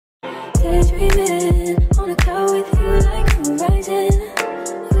daydreaming on a cloud with you like horizon.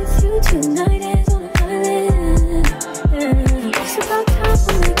 With you tonight is on an island. It's about time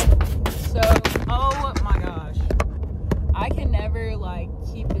for me. So, oh my gosh, I can never like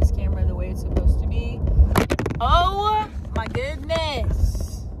keep this camera the way it's supposed to be. Oh my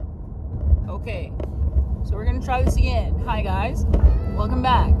goodness. Okay, so we're gonna try this again. Hi guys, welcome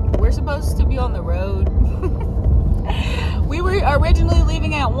back. We're supposed to be on the road. We were originally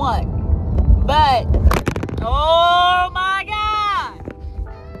leaving at 1, but oh my god,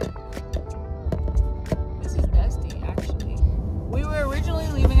 this is dusty actually. We were originally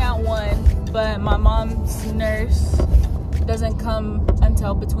leaving at 1, but my mom's nurse doesn't come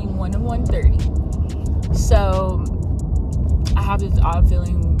until between 1 and 1:30. So I have a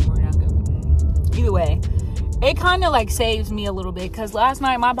feeling we're not good. Either way, it kind of like saves me a little bit, because last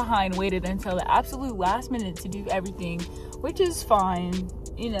night my behind waited until the absolute last minute to do everything, which is fine,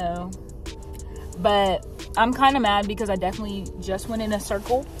 you know. But I'm kind of mad because I definitely just went in a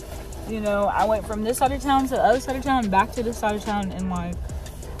circle. You know, I went from this side of town to the other side of town, back to this side of town, and like,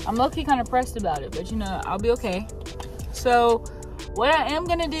 I'm low-key kind of pressed about it, but you know, I'll be okay. So what I am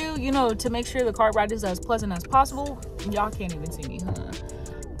gonna do, you know, to make sure the car ride is as pleasant as possible, y'all can't even see me, huh?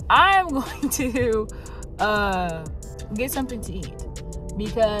 I'm going to get something to eat,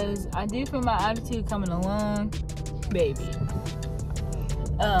 because I do feel my attitude coming along, baby.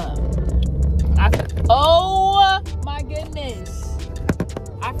 Oh my goodness,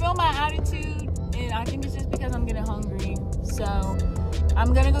 I feel my attitude, and I think it's just because I'm getting hungry. So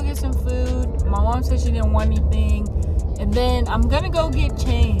I'm gonna go get some food. My mom said she didn't want anything, and then I'm gonna go get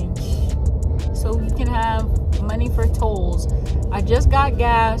change so we can have money for tolls. I just got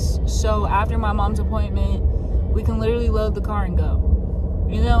gas, so after my mom's appointment, we can literally load the car and go,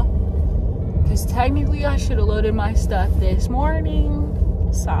 you know? Because technically I should have loaded my stuff this morning.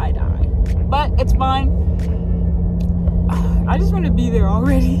 Side eye. But it's fine. I just want to be there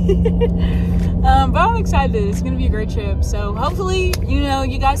already. But I'm excited. It's going to be a great trip. So hopefully, you know,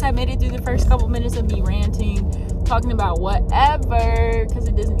 you guys have made it through the first couple minutes of me ranting, talking about whatever, because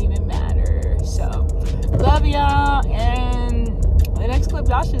it doesn't even matter. So love y'all, and the next clip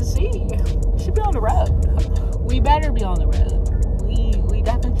y'all should see. We should be on the road. We better be on the road. We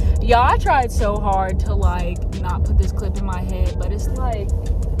definitely. Y'all, I tried so hard to like not put this clip in my head, but it's like,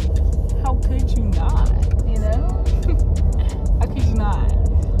 how could you not? You know? How could you not?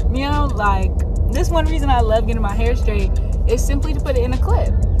 You know, like, this one reason I love getting my hair straight is simply to put it in a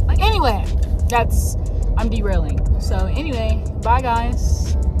clip. Like, anyway, I'm derailing. So anyway, bye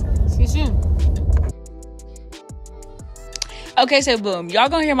guys. See you soon. Okay, so boom, y'all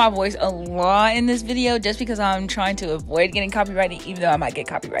gonna hear my voice a lot in this video just because I'm trying to avoid getting copyrighted, even though I might get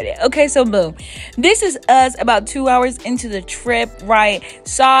copyrighted. Okay, so boom, this is us about 2 hours into the trip, right?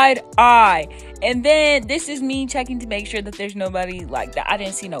 Side eye. And then this is me checking to make sure that there's nobody like that. I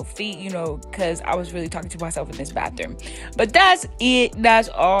didn't see no feet, you know, because I was really talking to myself in this bathroom. But that's it. That's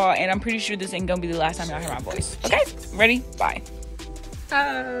all. And I'm pretty sure this ain't gonna be the last time y'all hear my voice. Okay, ready? Bye.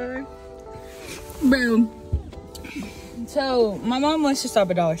 Hi. Boom. So my mom wants to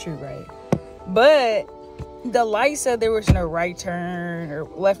stop at Dollar Tree, right? But the light said there wasn't a right turn or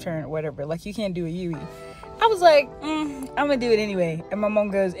left turn or whatever. Like, you can't do a U-E. I was like, I'm gonna do it anyway. And my mom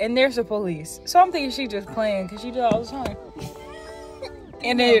goes, and there's the police. So I'm thinking she just playing, because she do it all the time.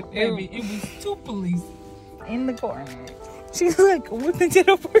 And it was 2 police in the corner. She's like whipping to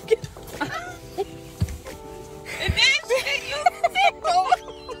the parking. And then she used the signal.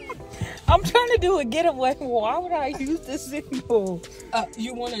 I'm trying to do a getaway. Why would I use the signal?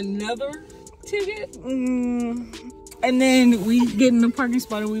 You want another ticket? And then we get in the parking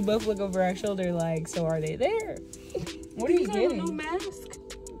spot and we both look over our shoulder like, so are they there? What are you getting? No mask?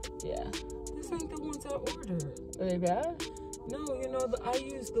 Yeah. This ain't the ones I ordered. Are they bad? No, you know, I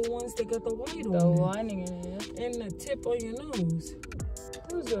use the ones that got the white on The it. lining in it. And the tip on your nose.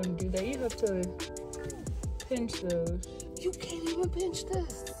 Who's going to do that? You have to pinch those. You can't even pinch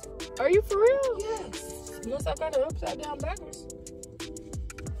this. Are you for real? Yes. Unless I got it upside down backwards.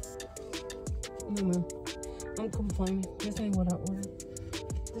 No, man. I'm complaining. This ain't what I ordered.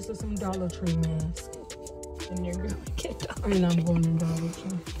 This is some Dollar Tree mask. And you're going to get Dollar Tree. And I'm going to Dollar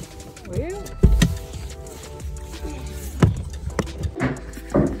Tree. Well.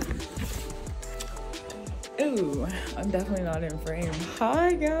 Ooh, I'm definitely not in frame.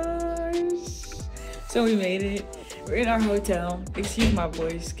 Hi, guys. So we made it. We're in our hotel. Excuse my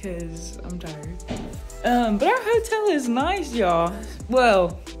voice, because I'm tired. But our hotel is nice, y'all.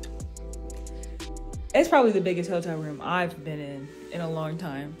 Well, it's probably the biggest hotel room I've been in a long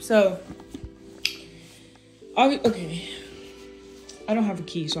time. So, okay. I don't have a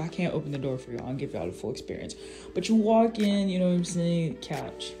key, so I can't open the door for y'all and give y'all the full experience. But you walk in, you know what I'm saying,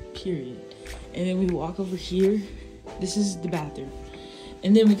 couch, period. And then we walk over here. This is the bathroom.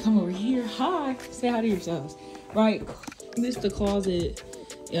 And then we come over here. Hi, say hi to yourselves. Right, this is the closet.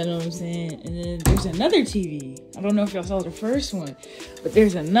 You know what I'm saying? And then there's another TV. I don't know if y'all saw the first one, but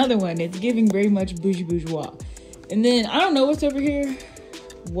there's another one. It's giving very much bougie bourgeois. And then I don't know what's over here.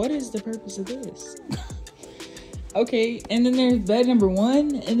 What is the purpose of this? Okay, and then there's bed number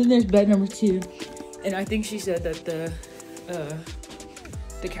 1, and then there's bed number 2. And I think she said that the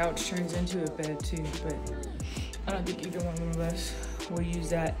couch turns into a bed too, but I don't think either one of us will use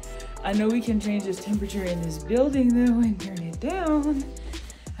that. I know we can change this temperature in this building though and turn it down.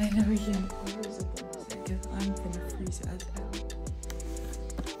 I know we can. Where is it? Because I'm gonna freeze us out.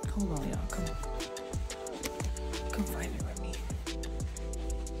 Hold on, y'all. Come on. Come find it with me.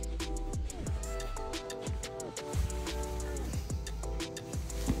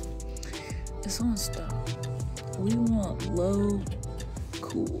 It's on stuff. We want low,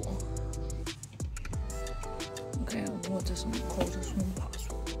 cool. Okay, I want this one closest one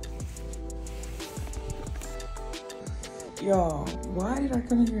possible. Y'all, why did I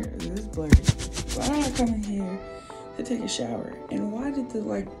come in here? This is blurry. Why did I come in here to take a shower? And why did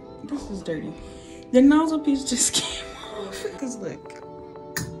this is dirty. The nozzle piece just came off. Cause look.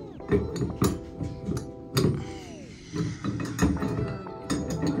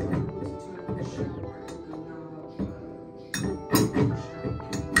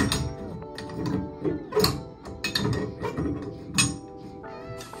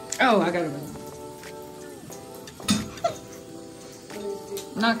 Oh, I got it.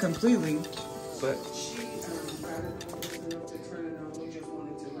 Not completely, but She got it enough to turn it on. We just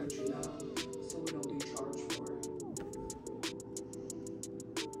wanted to let you know so we don't be charged for it.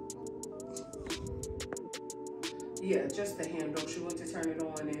 Yeah, just the handle. She went to turn it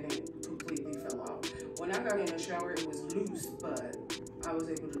on and it completely fell out. When I got in the shower, it was loose, but I was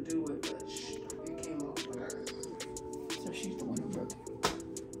able to do it, but it came off with her. so she's the one who broke it.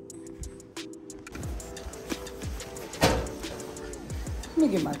 Let me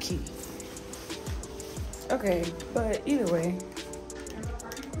get my key. Okay, but either way.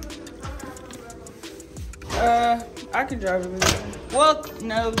 I can drive over there. Well,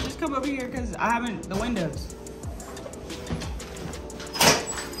 no, just come over here because I haven't, the windows.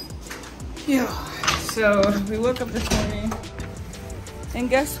 Yeah, so we woke up this morning and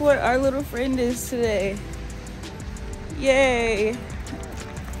guess what our little friend is today? Yay.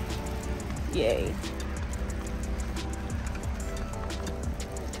 Yay.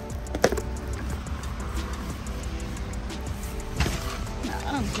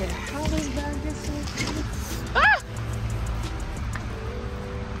 I don't care how this bag gets so big. Ah!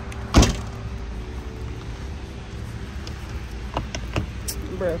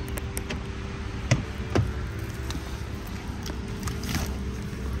 Bro.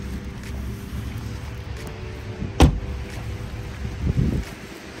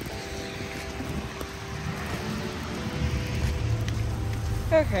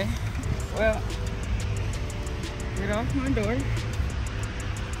 Okay, well, get off my door.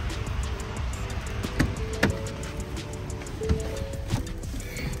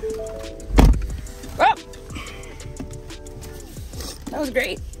 Well, that was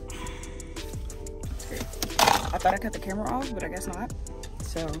great. I thought I cut the camera off, but I guess not.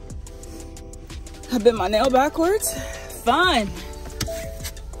 So, I bent my nail backwards. Fun.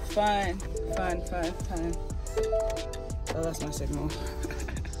 Fun, fun, fun, fun. Oh, that's my signal.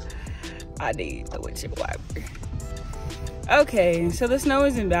 I need the windshield wiper. Okay, so the snow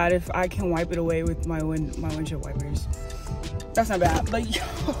isn't bad if I can wipe it away with my windshield wipers. That's not bad, but yo,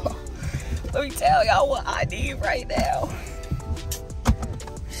 let me tell y'all what I need right now.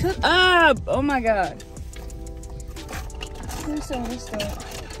 Shut up! Oh my god. Here's some of this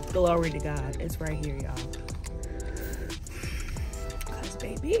stuff. Glory to God, it's right here, y'all. Cause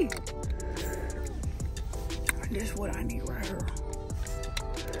baby, this is what I need right here.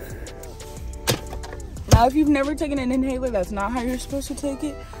 Now, if you've never taken an inhaler, that's not how you're supposed to take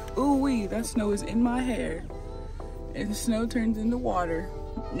it. Ooh wee, that snow is in my hair. And the snow turns into water.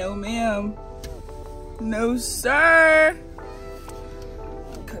 No ma'am. No sir.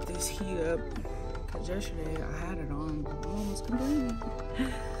 Cut this heat up. Cause yesterday I had it on, but my mom was complaining.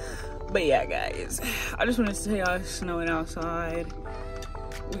 But yeah, guys, I just wanted to tell y'all it's snowing outside.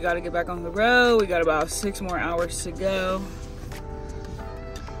 We gotta get back on the road. We got about 6 more hours to go.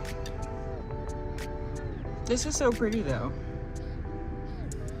 This is so pretty though.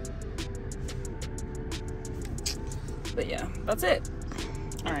 But yeah, that's it.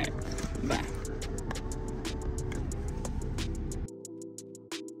 All right, bye.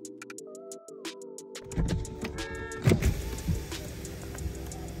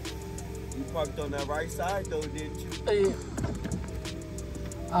 parked on that right side though, didn't you? Yeah.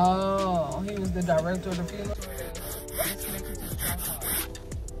 Oh, he was the director of the film.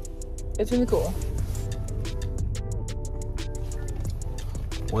 It's really cool.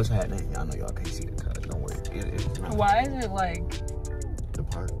 What's happening? I know y'all can't see the cut. Don't worry. It's not. Why is it like The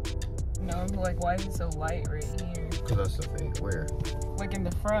part? no? Like why is it so light right here? Cause that's the fade. Where? Like in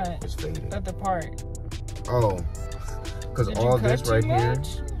the front It's faded. of the part. Oh. Cause Did all you cut this too right here,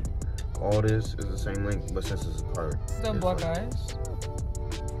 much? all this is the same length, but since it's apart. The it's black like- eyes.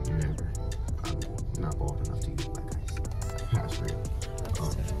 Never. I'm not bald enough to use black eyes. That's real.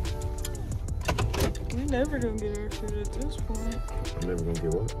 We're never gonna get our food at this point. I'm never gonna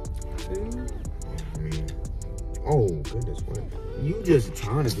get what? Food. I mean, oh goodness, what? You just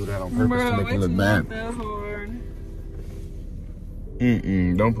trying to do that on purpose to make me look bad. That hard.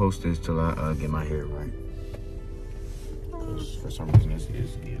 Don't post this till I get my hair right. 'Cause for some reason it's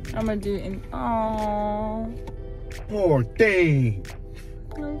I'm gonna do it in. Aww. poor thing.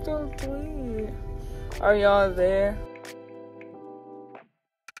 I'm so sweet. Are y'all there?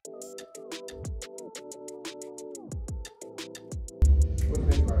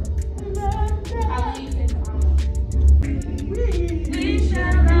 We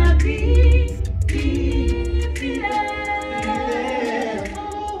shall not be defeated.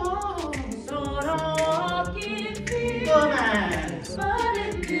 So don't walk in fear, but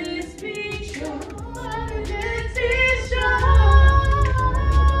in this be sure.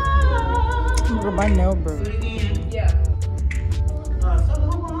 Look at my nail broke.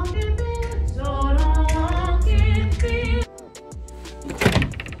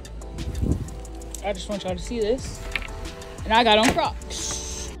 I just want y'all to see this. And I got on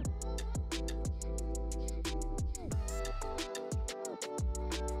Crocs.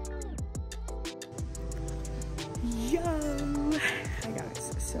 Yo! Hi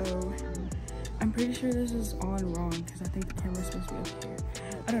guys. So, I'm pretty sure this is on wrong because I think the camera's supposed to be up here.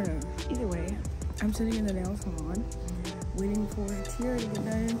 I don't know. Either way, I'm sitting in the nail salon waiting for Tiara to get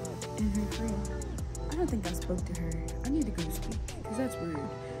done in her room. I don't think I spoke to her. I need to go speak because that's rude.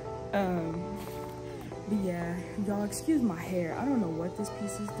 But yeah, y'all excuse my hair. I don't know what this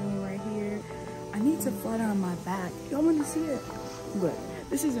piece is doing right here. I need to flat on my back. Y'all want to see it? Look,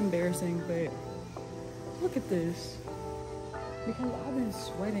 this is embarrassing, but look at this. Because I've been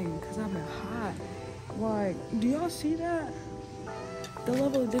sweating because I've been hot. Like, do y'all see that? The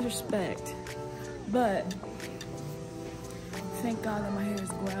level of disrespect. But thank God that my hair is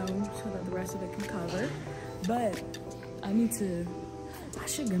grown so that the rest of it can cover. But I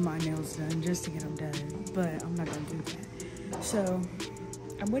should get my nails done just to get them done, but I'm not gonna do that. So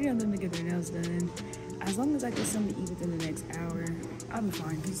I'm waiting on them to get their nails done. As long as I get something to eat within the next hour, I'll be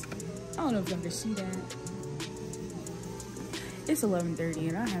fine. Cause I don't know if y'all can see that. It's 11:30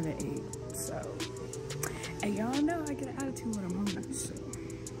 and I haven't ate, so. And y'all know I get an attitude when I'm hungry, so.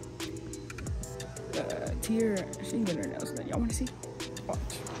 Tiara, she can get her nails done. Y'all wanna see? Watch.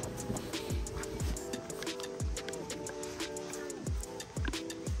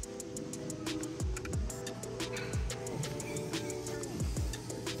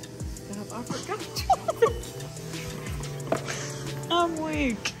 I forgot you. I'm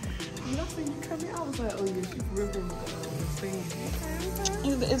weak. When I see you come in, I was like, oh yeah, she's real from the thing.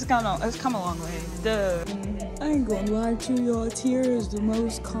 It's come a long way. Duh. I ain't gonna lie to y'all. Tiara is the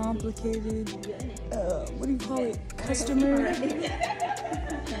most complicated, what do you call it, customer.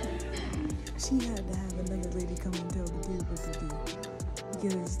 She had to have another lady come and tell the dude what to do.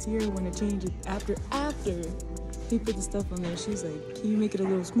 Because Tiara wanna change it after he put the stuff on there. She's like, can you make it a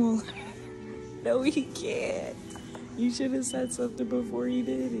little smaller? No, he can't. You should have said something before you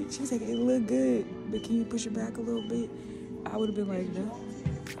did it. She's like, it looked good, but can you push it back a little bit? I would have been like, no.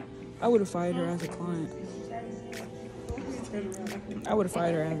 I would have fired her as a client. I would have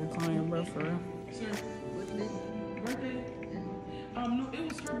fired her as a client, bro, for real. Sir, birthday? No,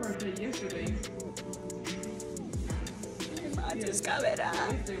 it was her birthday yesterday. I just got it up.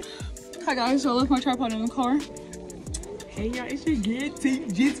 Hi guys, so I left my tripod in the car. Hey y'all, it's your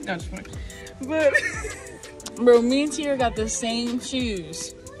get that's funny. But bro, me and Tiara got the same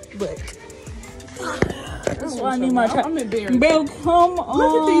shoes. Look. That's why I need my tripod. I'm embarrassed. Bro, come on.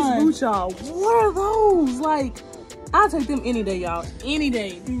 Look at these boots, y'all. What are those? Like, I'll take them any day, y'all. Any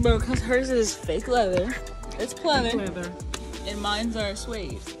day. Bro, because hers is fake leather. It's pleather. Leather. And mine's are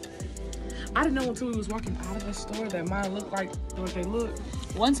suede. I didn't know until we was walking out of the store that mine looked like what they look.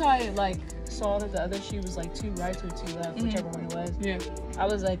 Once I like saw that the other shoe was like 2 rights or 2 left, whichever one it was. Yeah. I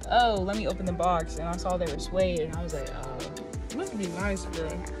was like, oh, let me open the box, and I saw they were suede, and I was like, oh. Must be nice, bro.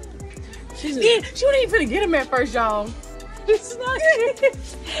 She's Yeah, she wasn't even finna get him at first, y'all. She is not true.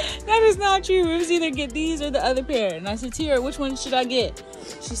 That is not true. It was either get these or the other pair. And I said, Tiara, which one should I get?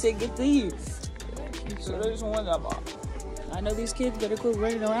 She said, get these. So there's one I bought. I know these kids better quit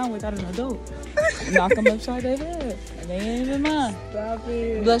running around without an adult. Knock them upside their head. And they ain't even mine. Stop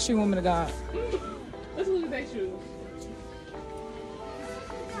it. Bless you, woman of God. Let's look at that shoe.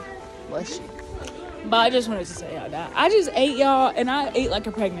 Bless you. But I just wanted to say y'all that. I just ate y'all, and I ate like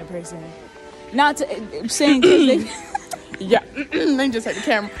a pregnant person. Not to saying because they... Yeah, let me just take the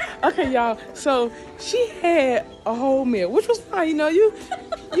camera. Okay, y'all. So she had a whole meal, which was fine. You know, you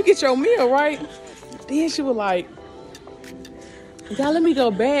get your meal, right? Then she was like, y'all, let me go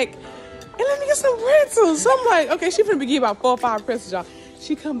back and let me get some pretzels. So I'm like, okay, she finna be getting about 4 or 5 pretzels, y'all.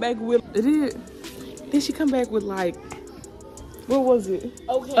 She come back with then she come back with like, what was it?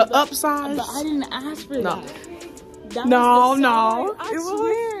 Okay, upsize. But I didn't ask for No. that. No. I It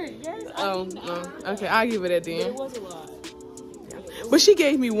swear. Yes, Oh, no. Okay, I'll give it that then. It was a lot. But she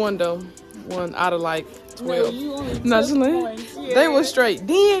gave me one though. One out of like 12. No, you only No, took just let- points. Yeah. They were straight.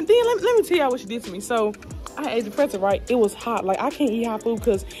 Then let me tell y'all what she did to me. So I ate the pretzel, right? It was hot. Like I can't eat hot food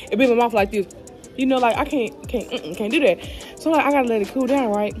because it be in my mouth like this. You know, like I can't do that. So like I gotta let it cool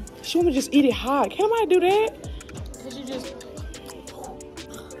down, right? She want me to just eat it hot. Can't nobody do that? Cause you just...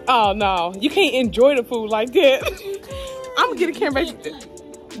 Oh no, you can't enjoy the food like that. I'm gonna get a camera back.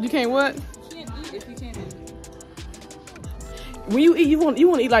 You can't what? You can't eat if you can't eat. When you eat, you want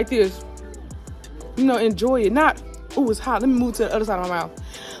to eat like this. You know, enjoy it. Not, oh, it's hot. Let me move to the other side of my mouth.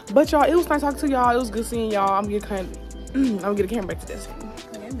 But y'all, it was nice talking to y'all. It was good seeing y'all. I'm gonna get a camera back to this.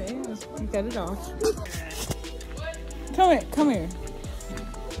 You cut it off. Come here.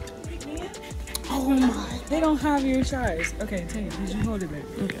 Oh my! They don't have your size. Okay, take it. Did you hold it, baby?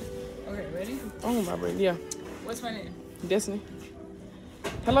 Okay. Okay, ready? Oh my brain. Yeah. What's my name? Destiny.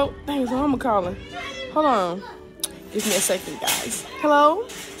 Hello. Thanks. So I'm calling. Hold on. Give me a second, guys. Hello.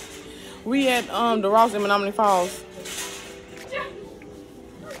 We at the Ross in Menominee Falls.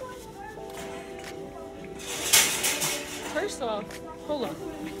 First off, hold on.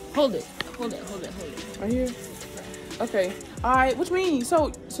 Hold it. Right here. Okay. All right. What you mean?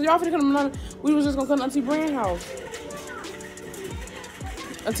 So y'all finna come to Menominee? We was just gonna come to Auntie Brand's house.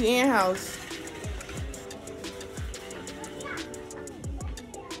 Auntie Ann's house.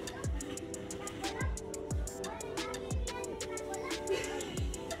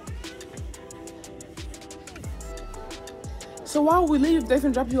 So why would we leave if they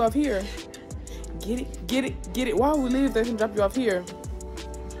finna drop you off here? Get it. Why would we leave if they finna drop you off here?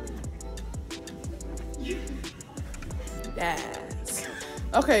 Yes.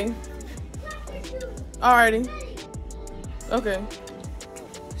 Okay. Alrighty. Okay.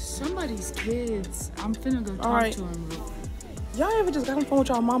 Somebody's kids. I'm finna go talk right. to them. Y'all ever just got on the phone with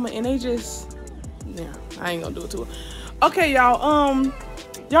y'all mama and they just... Yeah, I ain't gonna do it to her. Okay, y'all.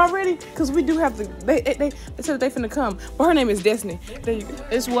 Y'all ready? Cause we do have to. They said they finna come, but her name is Destiny. There you go.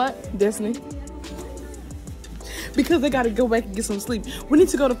 It's what? Destiny. Because they gotta go back and get some sleep. We need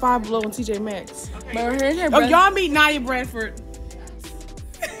to go to Five Below and TJ Maxx. But her Oh, y'all meet Nia Bradford.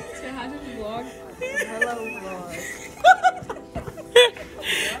 Say hi to the vlog. Hello,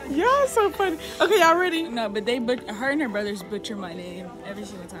 vlog. Y'all so funny. Okay, y'all ready? No, but her and her brothers butcher my name every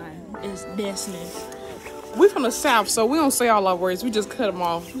single time. It's Destiny. We from the South, so we don't say all our words. We just cut them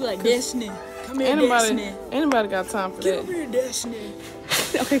off. You like Destiny? Come here, Destiny. Anybody got time for Get that? over here, Destiny.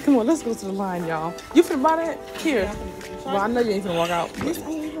 Okay, come on, let's go to the line, y'all. You finna buy that? Here. Well, I know you ain't finna walk out. This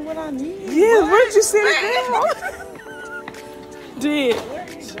ain't even what I need. Yeah, where did you sit it down? Did.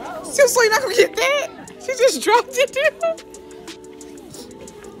 So you're not gonna get that? She just dropped it down.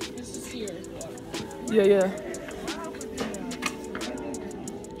 This is here. Yeah.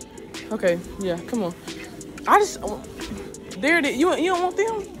 Okay, yeah, come on. There it is. You don't want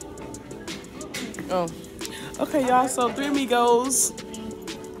them? Oh. Okay, y'all, so 3 amigos.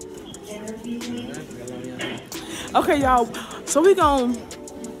 Okay, y'all, so we gon'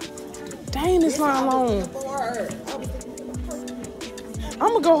 dang this line long.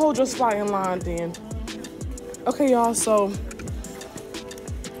 I'm gonna go hold your spot in line then. Okay, y'all, so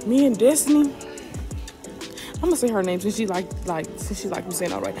me and Destiny, I'm gonna say her name since she like me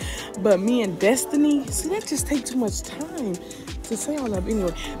saying all right. But me and Destiny, see, that just take too much time to say all that.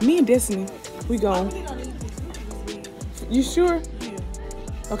 Anyway, me and Destiny, we go. You sure? Yeah.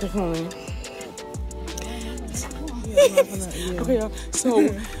 Okay, come on, man. Okay, y'all. So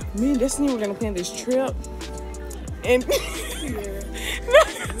me and Destiny, we're gonna plan this trip, and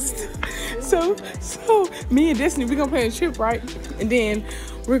so me and Destiny, we're gonna plan a trip, right? And then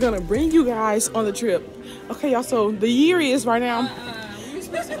we're gonna bring you guys on the trip. Okay, y'all. So the year is right now. We were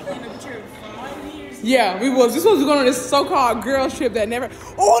supposed to plan a trip 5 years Yeah, we was. This was going on this so-called girls trip that never.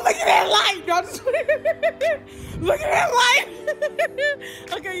 Oh, look at that light, y'all! Look at that light.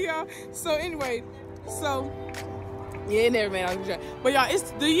 Okay, y'all. So anyway, so yeah, it never made out. But y'all,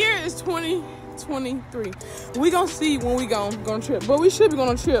 it's the year is 2023. We gonna see when we go on a trip, but we should be going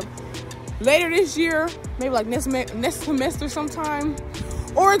on a trip later this year, maybe like next semester sometime,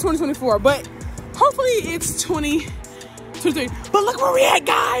 or in 2024. But hopefully it's 2023. But look where we at,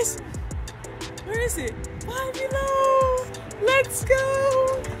 guys. Where is it? 5 below. Let's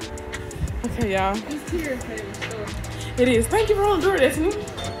go. Okay, y'all. It's here. It is. Thank you for holding the door, Destiny.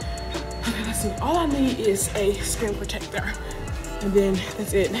 Okay, let's see. All I need is a screen protector, and then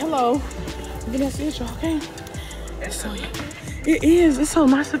that's it. Hello. And then that's it, y'all. Okay. So yeah, it is. It's so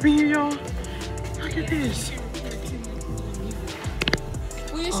nice to be here, y'all. Look at this.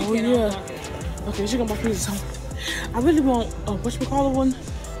 Oh yeah. Okay, she gonna buy me some. I really want whatchamacallit one.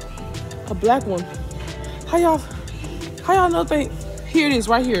 A black one. How y'all know they? Here it is,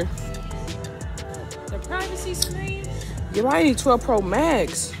 right here. The privacy screen. You're right, 12 Pro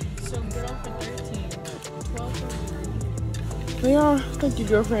Max. So girl for 13. 12 for They are. Thank you,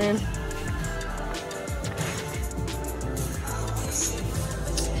 girlfriend.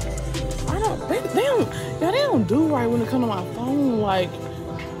 They don't do right when it comes to my phone. Like,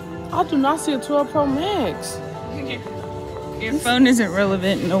 I do not see a 12 Pro Max. Your phone isn't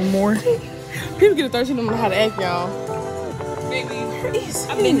relevant no more. People get a 13, don't know how to act, y'all. Baby,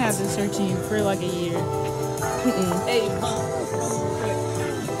 I've been having to search you for like a year. Hey,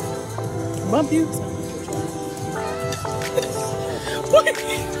 Bump you? Wait,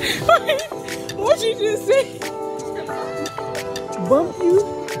 what you just say? Bump you?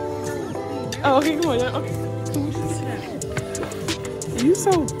 Oh, okay, come on, y'all. Okay. You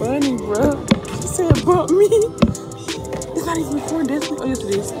so funny, bro. She said bump me. It's not even recording this. Oh, yes, it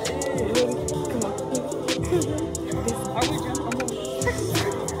is. Come on. Are we jumping?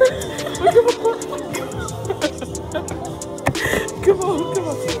 Come on.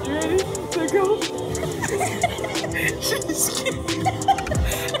 You ready? So go. She's scared.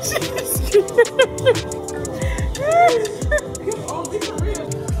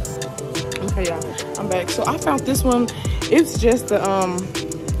 Okay, y'all. I'm back. So I found this one. It's just the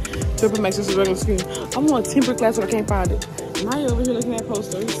Triple Max. It's a regular screen. I want a temper class, but I can't find it. Maya over here looking at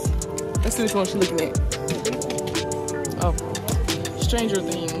posters. Let's see which one she's looking at. Oh, Stranger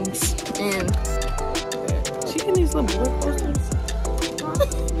Things. And she getting these little boy posters.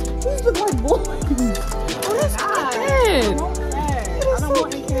 These look like boys. Oh, that's bad. I don't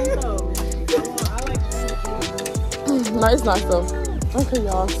want any candles. I like Stranger Things. No, it's not though. Okay,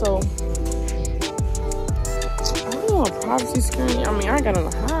 y'all. So I don't want a privacy screen. I mean, I ain't got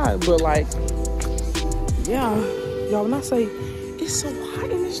nothing to hide, but like, yeah, y'all. When I say it's so hot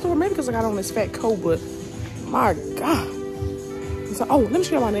in this store, maybe because I got on this fat coat, but my God. So, oh, let me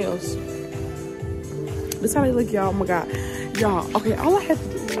show you my nails. This how they look, y'all. Oh my God, y'all. Okay, all I had to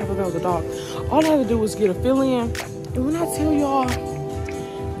do, I forgot it was a dog. All I had to do was get a fill in, and when I tell y'all,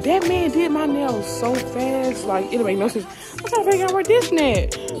 that man did my nails so fast, like it make no sense. I'm trying to figure out where this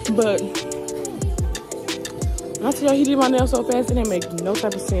net, but when I tell y'all he did my nails so fast, it didn't make no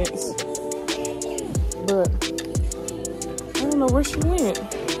type of sense. But I don't know where she went.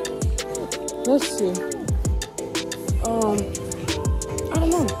 Let's see. I don't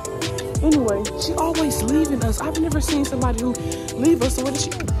know. Anyway, she always leaving us. I've never seen somebody who leave us. So what did she?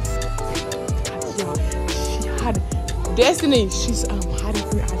 Y'all, she hiding. Destiny, she's hiding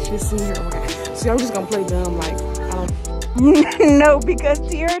from me. I just seen her. Oh my God. See, I'm just gonna play dumb. Like I don't. No, because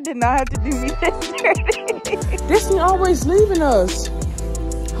Tiara did not have to do me this dirty. Destiny always leaving us.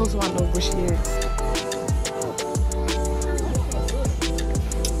 Hope so I know where she is.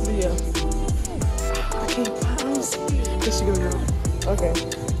 But yeah, I can't find. I don't see it. There she go, y'all. Okay.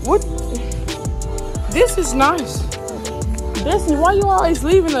 What? This is nice. Destiny, why you always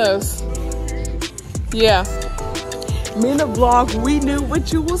leaving us? Yeah. Me in the vlog, we knew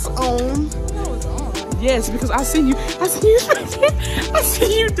what you was on. Yes, because I see you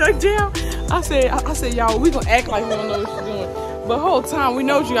dug down. I said, y'all, we gonna act like we don't know what you're doing. But the whole time, we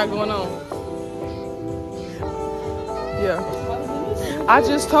know what you got going on. Yeah. I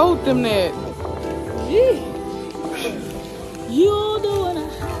just told them that. Yeah. You the one I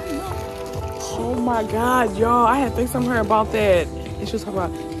have. Oh my God, y'all. I had to FaceTime her about that. And she was talking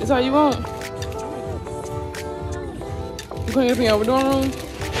about, that's all you want? You putting everything over the room?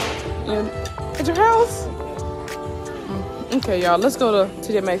 Yeah. At your house? Okay, y'all. Let's go to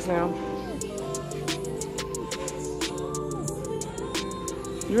TJ Maxx now.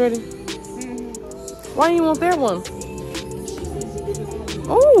 You ready? Why do you want that one?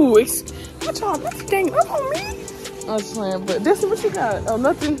 Oh, What y'all gang up on me? I'm just playing, but this is what you got. Oh,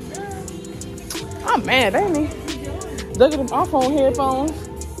 nothing. I'm mad, ain't he? Look at them iPhone headphones.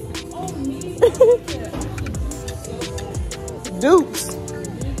 Dupes.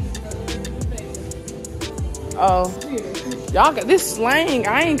 Oh, y'all got this slang.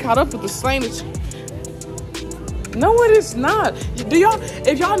 I ain't caught up with the slang. No, it is not. Do y'all?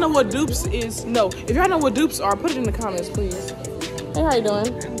 If y'all know what dupes is, no. If y'all know what dupes are, put it in the comments, please. Hey, how you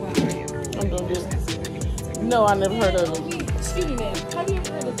doing? I'm doing good. No, I never heard of it. Excuse me, ma'am. Have you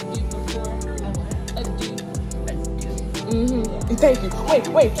ever heard of a dupe before? A dupe. Thank you.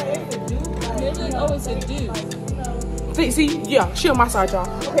 Wait. Oh, it's a dupe. See, yeah, she on my side, y'all.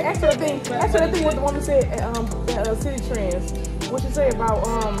 Okay, ask her the thing what the woman said at City Trends. What she say about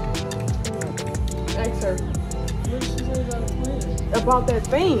ask her. What did she say about Quinn? About that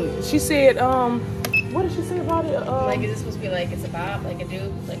thing. She said, what did she say about it? Like, is it supposed to be like it's a bop, like a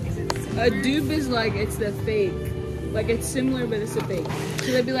dupe? Like, is it A dupe is like it's the fake. Like it's similar, but it's a fake.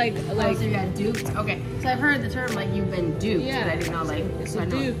 So they'd be like, so you got duped? Okay. So I've heard the term like you've been duped, but I didn't know like it's a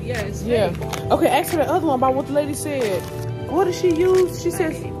dupe. Yeah, it's yeah. fake. Okay, ask her the other one about what the lady said. What did she use? She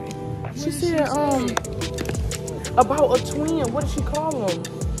said, about a twin. What did she call them?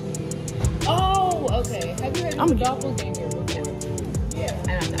 Oh, okay. Have you heard of a doppelganger before? Yeah. I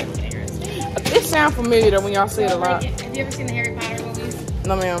know doppelgangers. It sounds familiar though when y'all say it a lot. Have you ever seen the Harry Potter movies?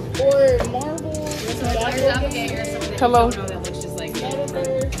 No, ma'am. Or Marvel. Doppelganger. Hello. That looks just like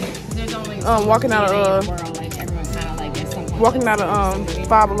there's only walking out of world, like everyone kind of like at some point. walking out of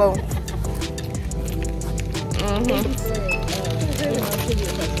Five Below.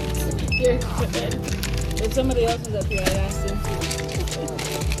 If somebody else was up here, I'd ask them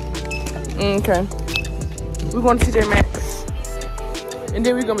to. Okay. We're going to TJ Maxx. And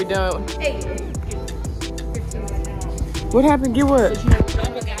then we're going to be done. Hey. What happened? Get what?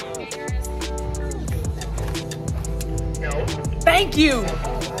 Thank you.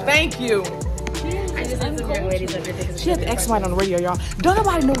 Thank you. I just had some young ladies up here. She had to ask somebody on the radio, y'all. Don't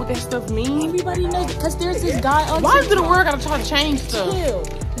nobody know what that stuff means. Everybody knows because there's this guy on Why TikTok. do the world gotta try to change stuff? Chill.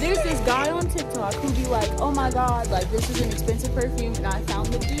 There's this guy on TikTok who be like, oh my god, like this is an expensive perfume and I found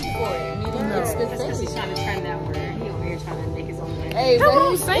the dupe for it. Meaning it's the That's fake. he's trying to trend that word. He over here trying to make his own way. Hey, That's but what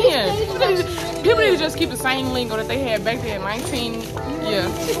I'm he's saying. People need to just keep the same lingo that they had back then, 19. Yeah.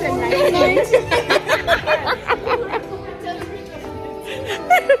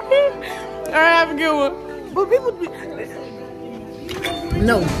 All right, have a good one. But people,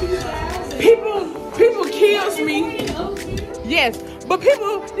 no. People kills me. Yes, but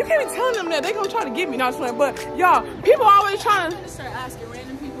people, you can't be telling them that they gonna try to get me. Not playing, but y'all, people always trying to start asking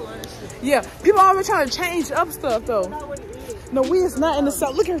random people on this shit. Yeah, people always trying to change up stuff though. No, we is not in the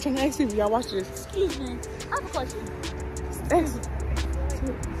South. Look at her trying to ask people. Y'all watch this. Excuse me, I have a question.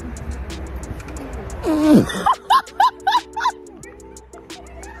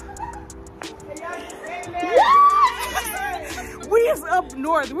 We is up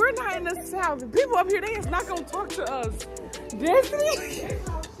north. We're not in the South. People up here, they is not gonna talk to us. Destiny?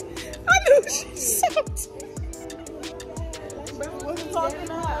 I knew she sucked.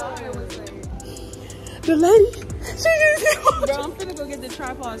 The lady, she just Bro, I'm finna go get the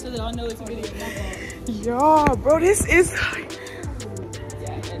tripod so that I'll know it's a video. y'all, bro, this is.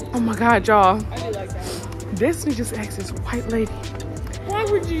 Oh my God, y'all. I do like that. Destiny just asked this white lady. Why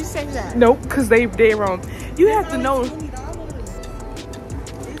would you say that? Nope, because they wrong. You have to know.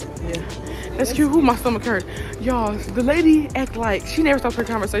 Yeah, that's cute. Who my stomach hurt. Y'all, the lady act like she never stopped her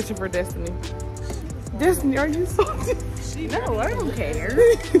conversation for Destiny. Destiny, are you salty? No, I don't care.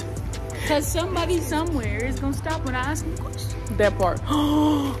 Because somebody somewhere is going to stop when I ask them questions. That part.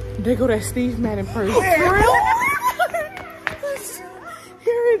 There go that Steve Madden purse. For real?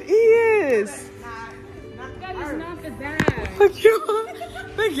 Here it is. That is not the bag. Look, y'all.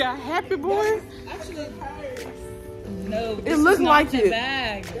 They got Happy Boy. Actually, no, It looked like the it.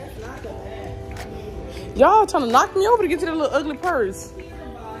 bag. Y'all trying to knock me over to get to that little ugly purse.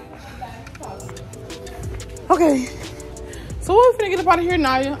 Okay. So we're finna get up out of here,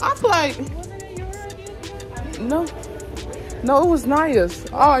 Naya. I feel like... No. No, it was Naya's.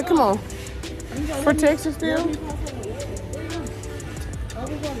 All right, come on. For Texas still?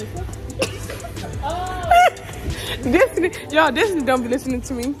 Destiny, y'all, Destiny don't be listening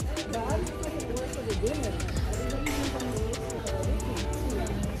to me.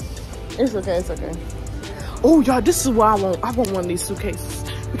 It's okay, it's okay. Oh, y'all, this is what I want. I want one of these suitcases.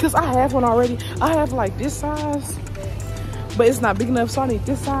 Because I have one already. I have like this size. But it's not big enough, so I need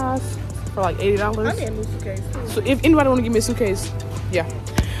this size for like $80. I need a new suitcase too. So if anybody want to give me a suitcase, yeah,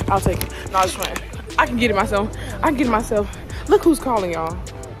 I'll take it. No, I'm just playing. I can get it myself. I can get it myself. Look who's calling, y'all.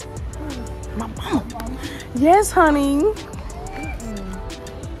 My mama. Yes, honey.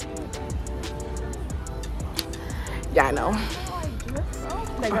 Yeah, I know.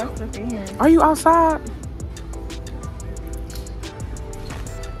 They got stuff in here. Are you outside?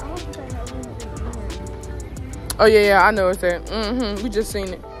 Oh yeah, I know it's there. We just seen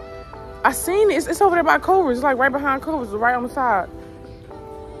it. I seen it. It's over there by Culver's. It's like right behind Culver's, right on the side.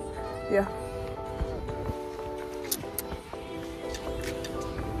 Yeah.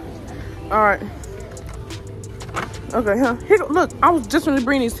 All right. Okay, huh? Here, look, I was just gonna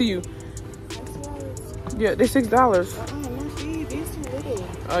bring these to you. Yeah, they're $6.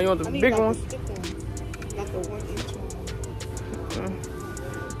 Oh, you want the big ones?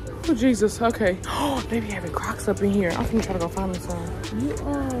 Oh, Jesus. Okay. Oh, they be having Crocs up in here. I'm gonna try to go find me some.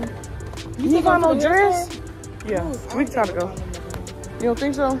 You find no dress? Yeah, we can try to go. You don't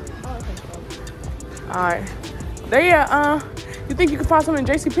think so? All right. They, you think you can find something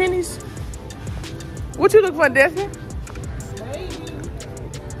in JCPenney's? What you look for, Desmond?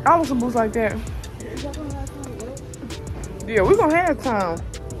 I want some boots like that. Yeah, we gonna have time.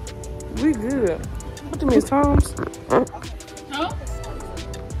 We good. What the Miss Tom's? Huh?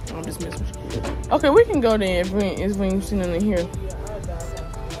 I'm just messing with you. Okay, we can go there if we ain't seen them in here.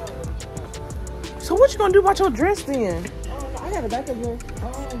 So what you gonna do about your dress then? I got a backup dress.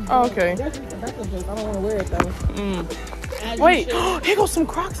 Oh, okay. That's a backup dress. I don't want to wear it though. Wait, here goes some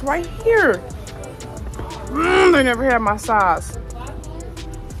Crocs right here. They never had my size.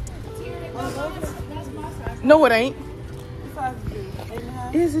 No, it ain't.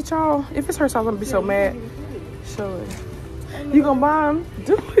 Is it, y'all? If it's her size, I'm gonna be so mad. Show it. You gonna buy them?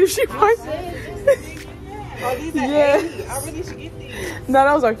 Dude, she right. Oh, these are Yeah. 80. I really should get these. No,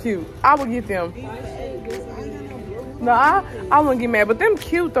 those are cute. I would get them. No, I wouldn't get mad, but them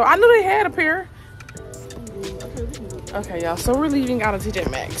cute though. I knew they had a pair. Okay, y'all. So we're leaving out of TJ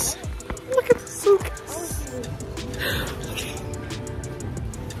Maxx. Look at the suitcase.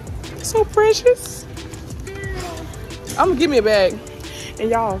 So precious. I'm gonna give me a bag. And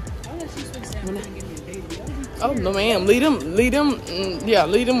y'all. Oh no, ma'am. Lead them. Yeah,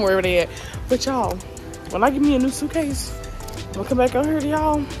 lead them wherever they at. But y'all, when I get me a new suitcase, I'm gonna come back out here to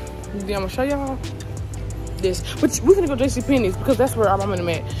y'all. I'm gonna show y'all this. But we're gonna go JCPenney's because that's where I'm in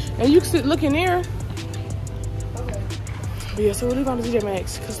the at. And you can sit look in there. But yeah, so we're leaving on the TJ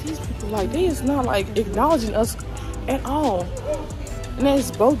Maxx because these people, like, they is not like acknowledging us at all. And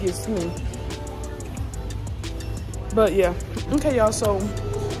that's bogus to me. But yeah, okay, y'all. So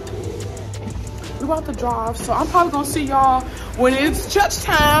we're about to drive. So I'm probably gonna see y'all when it's church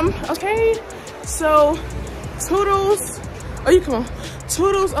time. Okay. So toodles. Oh, you come on.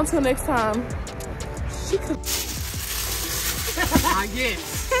 Toodles until next time. She could. I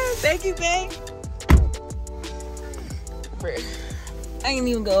guess. Thank you, babe. I ain't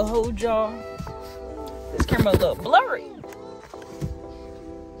even gonna hold y'all. This camera a little blurry.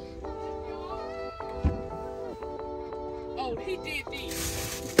 Oh, he did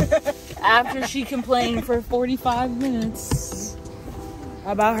these. After she complained for 45 minutes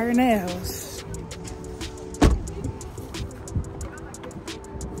about her nails.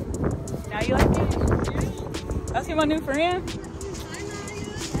 Now you like it? I see my new friend.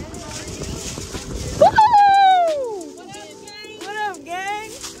 Woohoo! What up,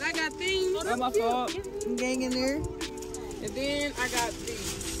 gang? I got these. Oh, my fault. Gang in there. And then I got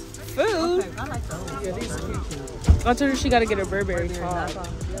these. Food. I like those. Yeah, these are cute. I told her she gotta get a Burberry top.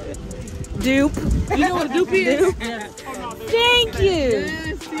 Dupe. You know what a dupe is? Thank you.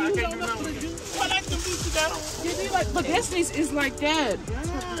 Yes, see, you don't know what a dupe. I like them dupes you got on. Yeah, they like, but Destiny's is like that.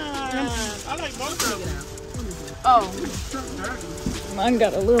 I like both of them. Oh. Mine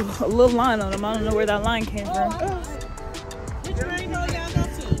got a little line on them. I don't know where that line came from. Which train y'all go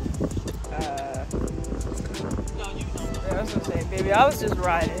to? I was gonna say, baby, I was just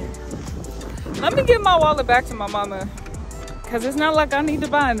riding. Let me give my wallet back to my mama. Cause it's not like I need to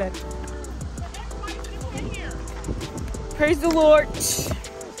buy that. Praise the Lord.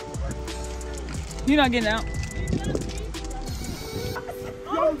 You're not getting out.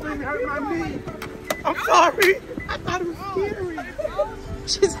 I'm sorry. I thought it was scary.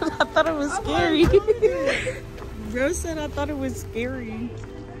 She said, I thought it was scary. Bro said, I thought it was scary.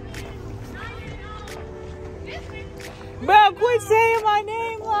 Bro, quit saying my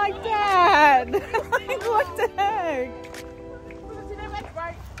name like that. Like, what the heck?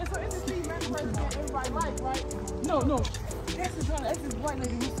 No. That's this white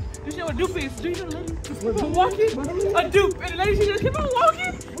lady. You know what a dupe is? Do you know the lady? Milwaukee? A dupe. And the lady, she just keep on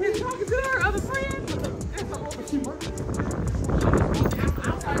walking. We're talking to her other friend. That's not what she works.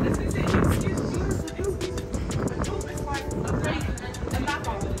 Outside this is it. It's beautiful. A dupe is like a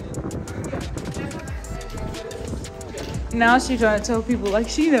knockoff. Yeah. Now she's trying to tell people like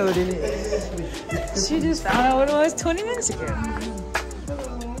she know what it is. She just found out what it was 20 minutes ago.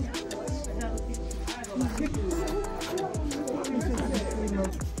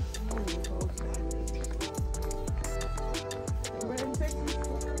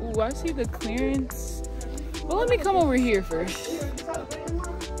 Ooh, I see the clearance. Well, let me come over here first.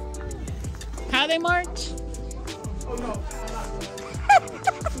 How they march? Oh no.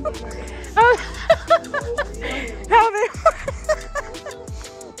 How they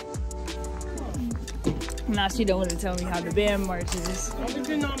Now she don't want to tell me how the band marches. I'm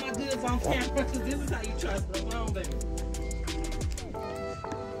putting all my goods on camera because this is how you trust them. Come on, baby.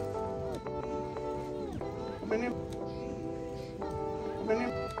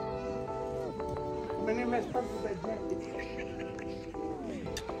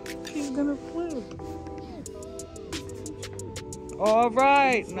 She's gonna flip. All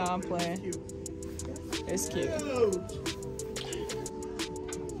right. No, I'm playing. It's cute.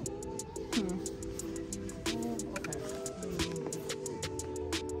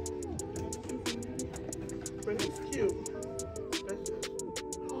 But it's cute.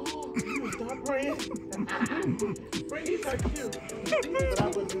 Stop praying. These are cute. But I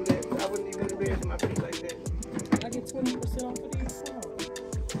wouldn't do that. I wouldn't even embarrass my face like that. I get 20% off of these.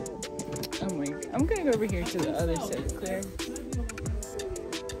 Oh my! I'm gonna go over here to the other set, Claire.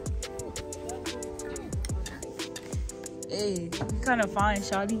 Hey, you kind of fine,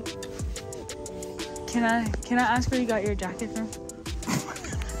 shawty. Can I ask where you got your jacket from?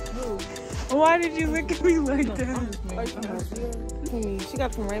 Why did you look at me like that? She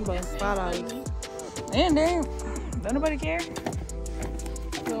got from Rainbow. $5. And damn, don't nobody care.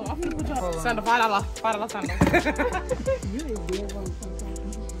 So I'm gonna put y'all. Sandal, $5 sandal.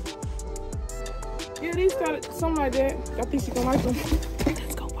 Yeah, these got it, something like that. I think she gonna like them.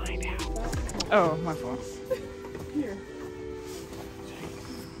 Let's go find out. Oh, my fault. Here.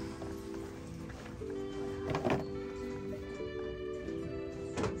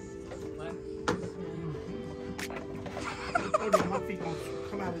 My feet gonna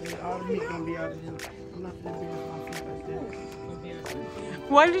come out of there. All the meat gonna be out of there. I'm not gonna be on my feet like that.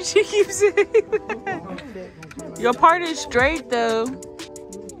 Why did she keep saying that? Your part is straight though.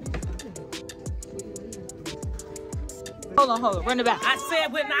 Hold on, run it back. I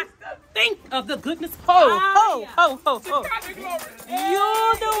said when I think of the goodness. Ho.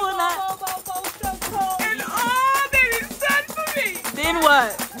 You doing that? And all that is done for me. Then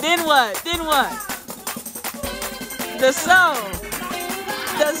what? The soul.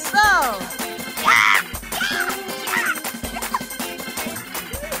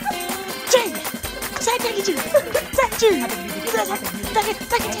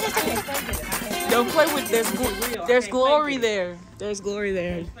 Don't play with this. There's glory there.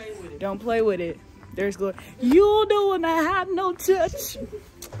 Don't play with it. There's glory. You don't want to have no touch.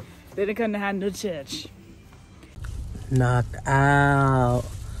 They didn't come to have no touch. Knocked out.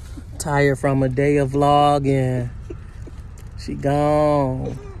 Tired from a day of vlogging. She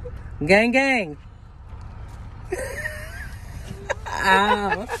gone. Gang.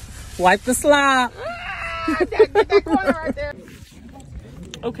 Ow. Wipe the slop.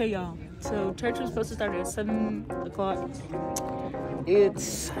 Okay, y'all. So church was supposed to start at 7 o'clock.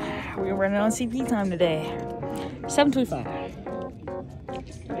 We're running on CP time today. 7:25.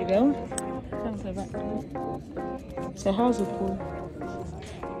 There you go. 7:25. So how's it cool?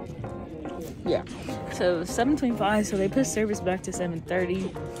 Yeah. So 7:25. So they put service back to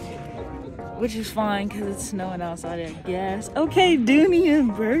 7:30, which is fine because it's snowing outside, I guess. Okay, Dooney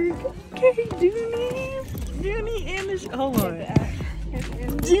and Berg. Okay, Dooney and the hold on.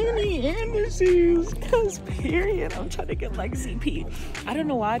 Dooney and the shoes. Cause period. I'm trying to get like CP. I don't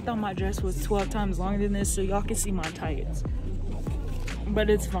know why I thought my dress was 12 times longer than this, so y'all can see my tights. But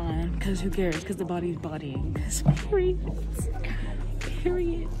it's fine, cause who cares? Cause the body's bodying. Cause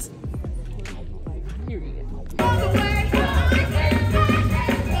period.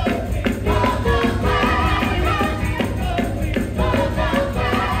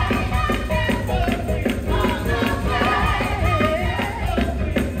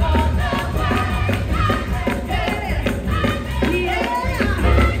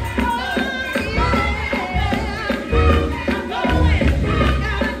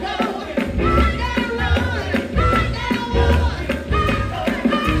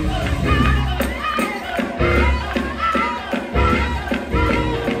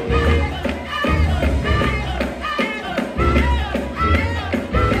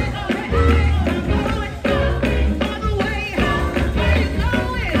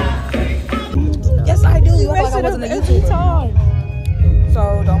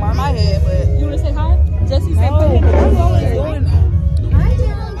 So don't mind my head, but You wanna say hi? Jesse said put him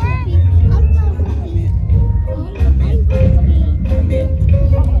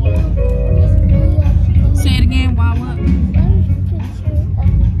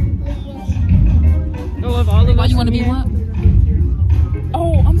Why you want to be what?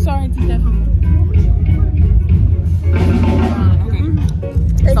 Oh, I'm sorry, T. Stephanie.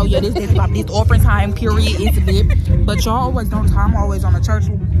 So yeah, this offering time period is a bit, but y'all always know the time. I'm always on the church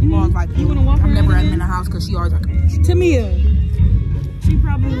vlog. Like, you wanna walk I'm never in the house because she always like. Tamia. She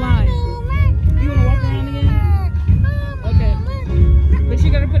probably lying. You wanna walk around again? Okay. But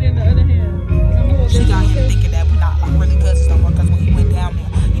you gotta put it in the other hand. She got him thinking that we not like really cousins no more because when he went down there,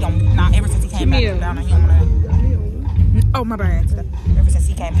 he don't. Not ever since he came back from down there, he don't wanna. Oh my bad. Ever since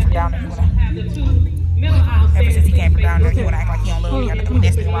he came from down there, he wanna. Ever since he came from down there, he wanna act like he don't love me. I have to put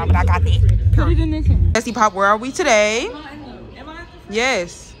Destiny around, but I got that. Put it in this hand. Destiny Pop, where are we today? Am I?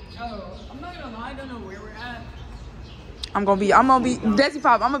 Yes. Oh, I'm not gonna lie, I don't know where we're at. I'm gonna be Desi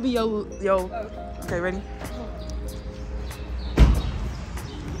Pop, I'm gonna be yo. Okay, ready?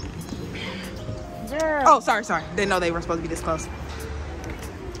 Girl. Oh, sorry. Didn't know they were supposed to be this close.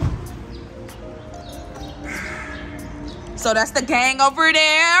 So that's the gang over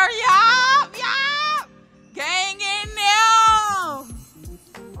there. Yup. Gang in there.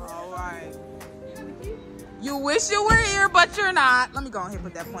 All right. You wish you were here, but you're not. Let me go ahead and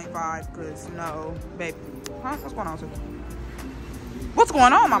put that 0.5, because no, baby. Huh? What's going on, sir? What's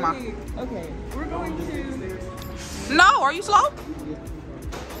going on, mama? Okay, we're going to... No, are you slow?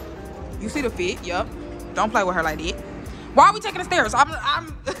 You see the fit, yup. Don't play with her like that. Why are we taking the stairs? I'm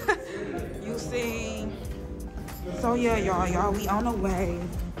you see. So yeah, y'all, we on the way.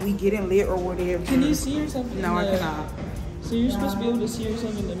 We getting lit or whatever. Can you see yourself in No, I cannot. So you're supposed to be able to see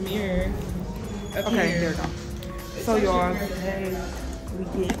yourself in the mirror. Okay, there we go. So y'all,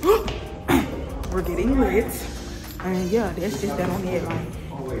 we're getting lit. And yeah, that's just that on it, like,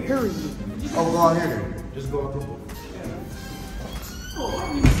 period. Oh, we'll go out here then. Just go up.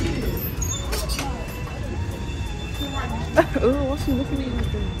 Oh, what's she looking at me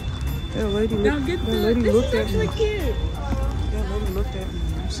like that? That lady looked at me. Cute. That lady looked at me.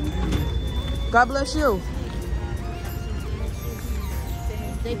 I'm scared. God bless you.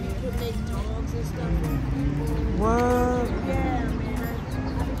 They be putting their dogs and stuff. What? Yeah, man.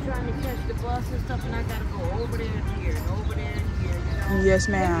 I be trying to catch the bus and stuff, and I gotta go over there and here and over there and here, you know? Yes,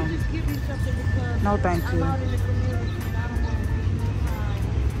 Let ma'am. me just give you something because No, thank you. I'm out in the community and I don't want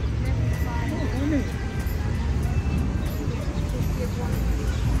to be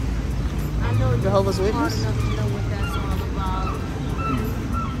I know you're Jehovah's smart Witness? enough to know what that's all about.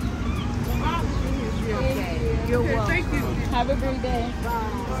 Okay, you're welcome. Thank you. Have a great day.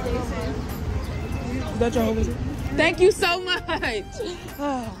 Bye. Stay safe. Is that Jehovah's Witness? Thank you so much. Is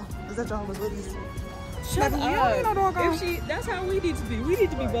that Jehovah's Witness? Shut up. If she, that's how we need to be. We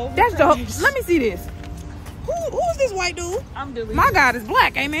need to be both. That's Jehovah's. Let me see this. Who's this white dude? I'm deleting. My God is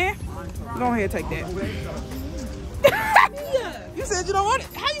black, amen. Go ahead, take that. You said you don't want it.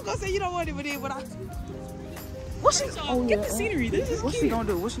 How you gonna say you don't want it, but then what I? What's she? Oh, get the scenery. This is What's cute. she gonna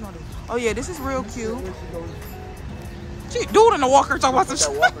do? What's she gonna do? Oh yeah, this is real cute. She dude in the walker talking about some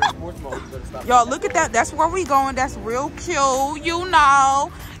shit. Y'all look at that. That's where we going. That's real cute. You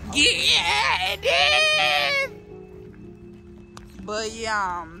know. Yeah, it is. But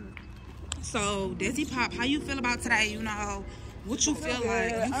yeah. So Desi Pop, how you feel about today? You know, what you feel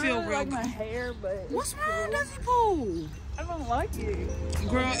like? You feel I real like my good. hair, but What's wrong, Desi Poo? I don't like it.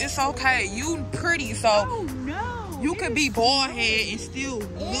 Girl, it's okay. You pretty, so Oh no. you could be bald head and still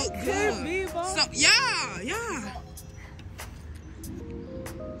look good. Could be bald. So yeah.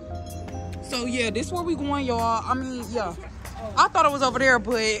 So yeah, this where we going, y'all. I mean, yeah. I thought it was over there,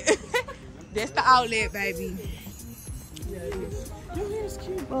 but that's the outlet, baby. Your hair is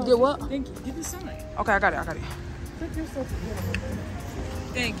cute, bro. Did what? Thank you. Give me some. Okay, I got it. Put yourself together.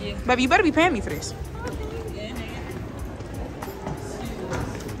 Thank you. Baby, you better be paying me for this.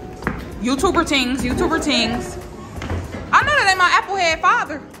 YouTuber tings. I know that ain't my Applehead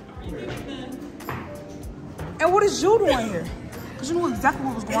father. And what is you doing here? Because you knew exactly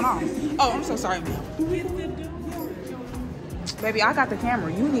what was going on. Oh, I'm so sorry, man. Baby, I got the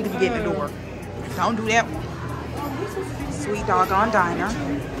camera. You need to be getting the door. Don't do that one. Sweet doggone diner.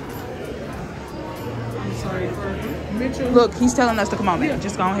 I'm sorry for Mitchell. Look, he's telling us to come on, man.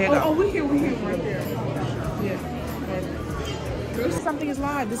 Just go ahead and go. Oh, we here right there. Yeah. Something is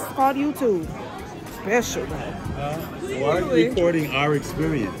live. This is called YouTube. Special, man. We're recording our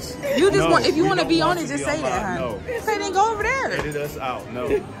experience. You just No, want, if you we want to don't be on want it, to just be say on that, live, honey. no. Say then go over there. Edit us out. No.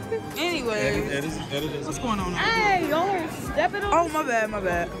 Anyway, Edit us. what's going on? Hey, y'all are stepping on. Oh, my bad. I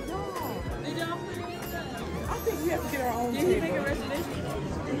think we have to get our own. Did he make a reservation?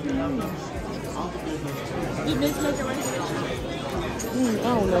 Did Mitch make a reservation? I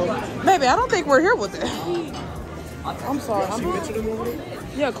don't know. Baby, I don't think we're here with it. I'm sorry.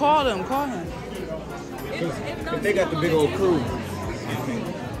 Yeah, call him. Call him. If they got the big old crew.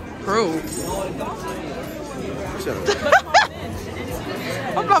 Crew. Shut up.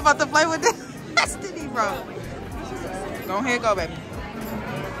 I'm not about to play with this destiny, bro. Go ahead, go, baby.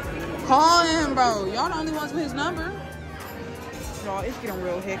 Call him, bro. Y'all the only ones with his number. Y'all, it's getting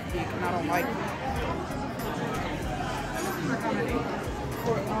real hectic, and I don't like it.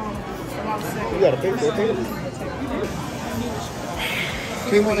 You got a big table?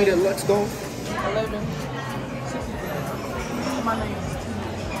 Can't we eat at Let's Go? 11. My name is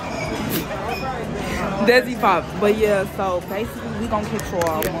Desi Pop. But yeah, so basically we gonna catch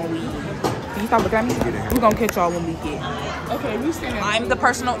y'all when we. Can you stop looking at me? We gonna catch y'all when we get. Okay, we stand. I'm the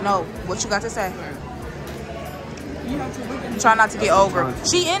personal. No, what you got to say? Try not to get over.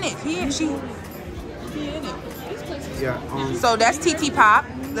 She in it. He in it. Yeah. So that's TT Pop.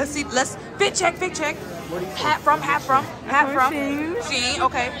 Let's see. Let's fit check. Hat from. Sheen.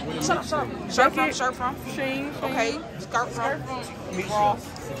 Okay. Shirt from. Sheen. Okay. Skirt from. Ross.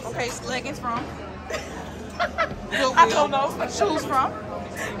 Okay. Leggings from. Goodwill. I don't know. Shoes from.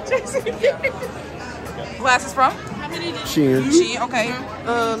 Glasses from. Shein. Okay.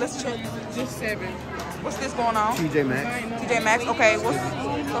 Let's check. Just 7. What's this going on? TJ Maxx. TJ Maxx. Okay.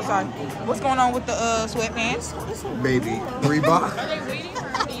 What's going on with the sweatpants? Baby. Reebok.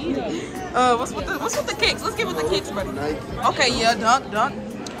 What's with the kicks? Let's get with the kicks, buddy. Okay, yeah, dunk.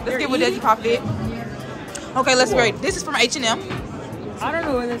 Let's get with Desi Pop fit. Okay, let's grade. This is from H&M. I don't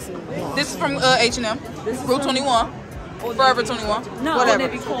know what this is. This is from H&M. Rule 21. Forever 21. No, whatever.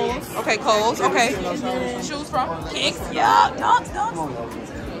 Maybe Kohl's. Okay, Kohl's. Okay. Shoes from Kicks. Yeah, dunks.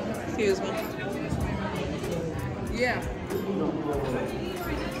 Excuse me. Yeah.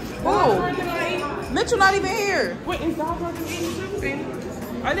 Whoa. Mitchell not even here. Wait, is Dog Walker eating too?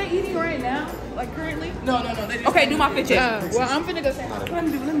 Are they eating right now? Like currently? No. They just Okay, do my fit check. well, I'm finna go say. Let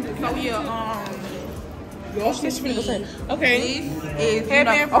me do. Oh yeah. Y'all should finna go say. Okay. This is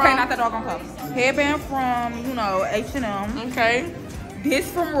Headband okay, from- not that doggone cup. Headband from H&M. Okay. This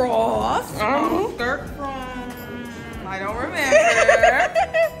from Ross. Skirt from I don't remember.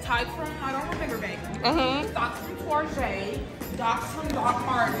 Tights from I don't remember, baby. Socks from Porsche. Docs from Doc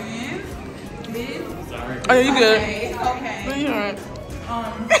Martens. This. Oh, you good? Okay. Yeah.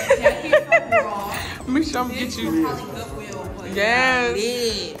 Jacket from Ross. Make sure I'm get This you. from Goodwill. Yes.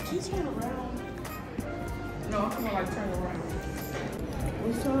 Big. No, I'm gonna like turn around.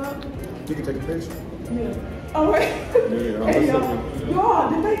 What's up? You can take a picture. Oh wait. Yeah, Hey y'all,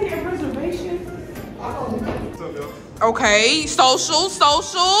 did they get reservations? Okay,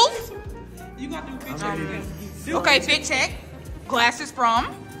 socials. You got them pictures. Okay, fit check. Glasses from.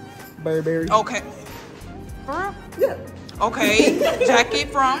 Burberry. Okay. For real? Yeah. Okay. Jacket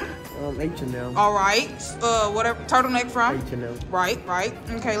from. H&M. All right. Whatever. Turtleneck from. H&M. Right.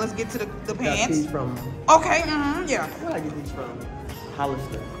 Okay, let's get to the Got pants. these from. Okay. Yeah. Where I get these from?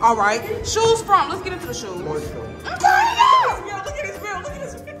 Hollister. All right. Shoes from. Let's get into the shoes. Nordstrom. Okay. Yes. Look at this girl.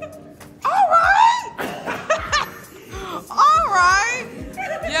 All right. All right.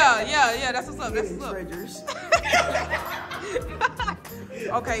 Yeah. That's what's up. Treasures.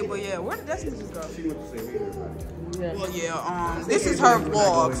 Okay, but yeah, where did Destiny just go? She went to say hey to everybody. Well, yeah, this is her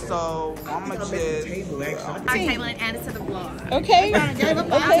vlog, so I'ma just. Our table and add it to the vlog. Okay.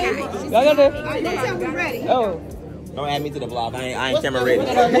 Y'all gotta. Oh. Don't add me to the vlog. I ain't camera ready. I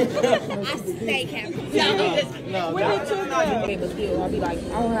stay camera. Okay, but still, I'll be like,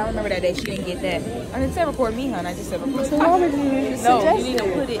 oh, I remember that day she didn't get that. I didn't say record me, hon. I just said record. So why would you No, you need to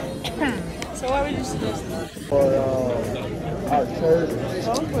put it. So why would you suggest? For our church.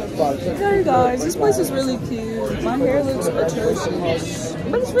 Hey guys, this place is really cute. My hair looks atrocious,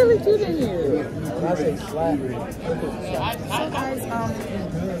 but it's really cute in here. I say flat. So guys,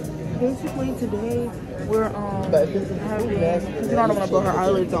 basically today we're having, you know, I don't want to blow her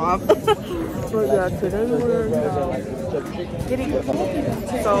eyelids off. But yeah, today we're getting,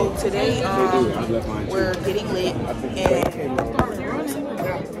 so today we're getting lit and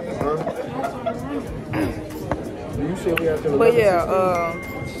You said we have to. But yeah,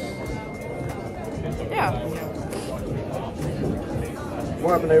 yeah. What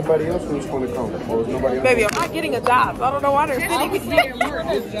happened to everybody else who was going to come? Or was nobody else? Baby, I'm not getting a job. I don't know why they're sitting here.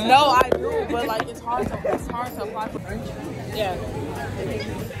 No, I do, but like it's hard to apply for. Yeah.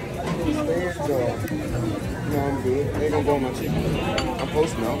 So, no, I'm good. They ain't gonna go on my chicken. I'm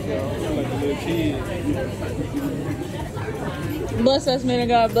posting out. Like a little kid. Bless us, man of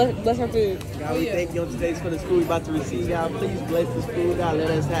God. Bless our food. God, we thank you on today's for the food we're about to receive, God. Please bless this food, God. Let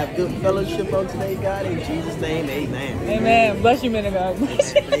us have good fellowship on today, God. In Jesus' name, amen. Amen. Bless you, man of God.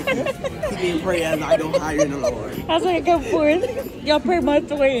 Bless you. Keep me in prayer as I go higher in the Lord. How's it come forth? Y'all pray my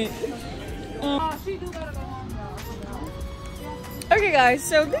way. She do gotta go home now. Okay, guys,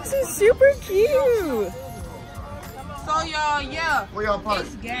 so this is super cute. So y'all, yeah. Where y'all park?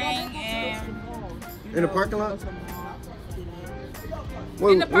 It's gang and In the parking lot? In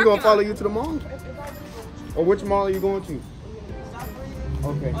Well, the we parking gonna follow lot. you to the mall? Or which mall are you going to?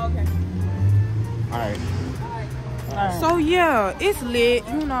 Okay. Okay. Alright. So yeah, it's lit,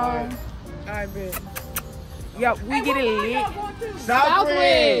 you know. I bet. Yeah, we get it lit.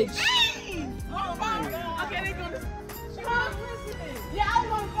 Southbridge! Okay, they going to. Yeah, I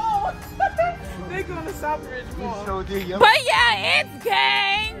want to go. They going to Southbridge Mall. So did you. But yeah, it's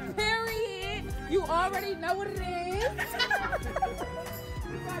gang. Period. You already know what it is.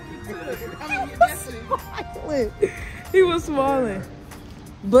 I mean, he was smiling.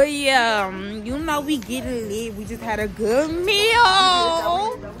 But yeah, you know we get it lit. We just had a good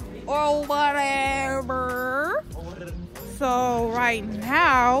meal or whatever. So right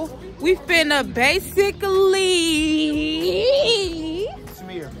now we finna basically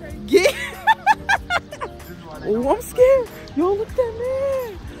get. Oh, I'm scared. Yo, look at that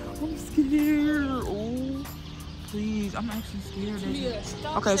man. I'm scared. Oh, please. I'm actually scared.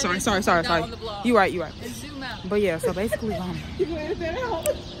 Okay, sorry. You right. But yeah, so basically,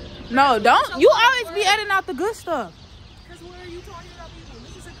 no, don't. You always be editing out the good stuff. Because where are you talking about people?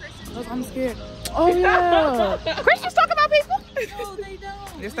 This is a Christian. Because I'm scared. Oh, yeah. Christians talk about people? No, they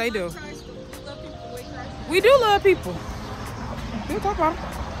don't. Yes, they do. We love people the way Christ We do love people. We'll talk about them.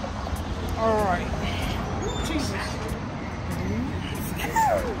 All right. Jesus.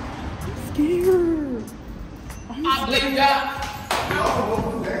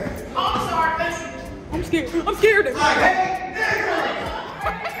 I'm scared. I'm scared.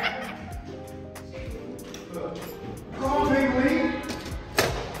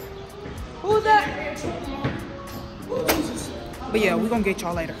 Who's that? But yeah, we're gonna get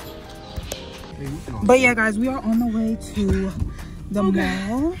y'all later. But yeah, guys, we are on the way to the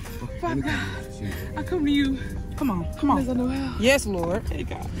mall. I come to you. Come on. Yes, Lord. Hey,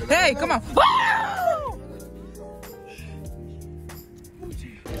 come on.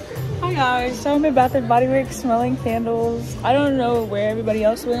 Hi guys, so I'm at Bath and Body Works smelling candles. I don't know where everybody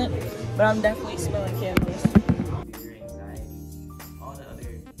else went, but I'm definitely smelling candles. Your anxiety, all the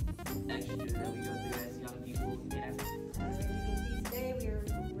other extras that we go through as young people. Today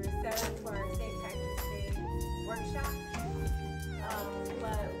we're set up for our state practice day workshop,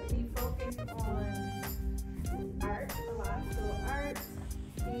 but we focus on art a lot. So art,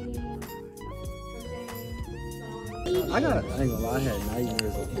 painting, crocheting, I ain't gonna lie, I had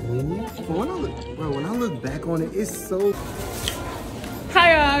nightmares of when I look back on it, it's so.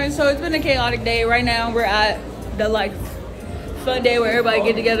 Hi guys, so it's been a chaotic day. Right now we're at the fun day where everybody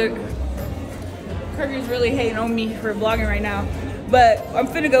get together. Kirky's really hating on me for vlogging right now, but I'm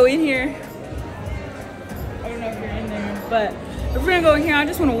finna go in here. I don't know if you're in there, but if we're gonna go in here, I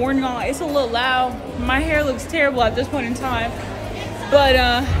just want to warn y'all, it's a little loud. My hair looks terrible at this point in time, but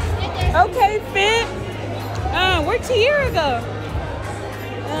okay, fit. Where'd Tiara go?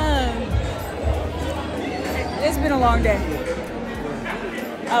 It's been a long day.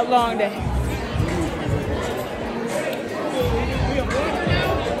 A long day. You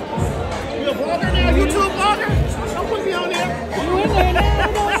a vlogger now? You too a vlogger? Don't put me on there. You in there now?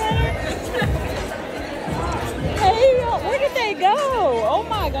 Hey, where did they go? Oh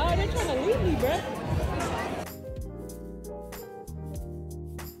my God, they're trying to leave me, bro.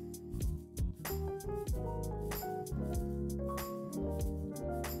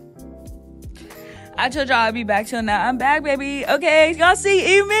 I told y'all I'd be back till now. I'm back, baby. Okay, y'all see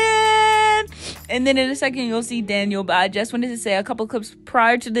Eman. And then in a second, you'll see Daniel. But I just wanted to say a couple clips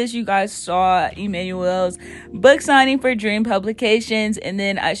prior to this. You guys saw Emmanuel's book signing for Dream Publications. And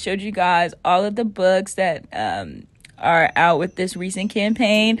then I showed you guys all of the books that are out with this recent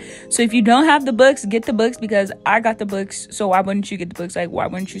campaign. So if you don't have the books, get the books, because I got the books. So why wouldn't you get the books? Like, why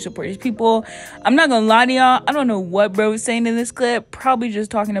wouldn't you support these people? I'm not gonna lie to y'all, I don't know what bro was saying in this clip. Probably just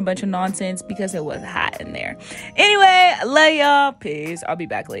talking a bunch of nonsense because it was hot in there. Anyway, love y'all, peace. I'll be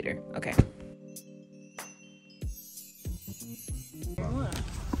back later. Okay.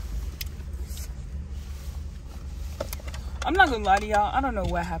 I'm not gonna lie to y'all, I don't know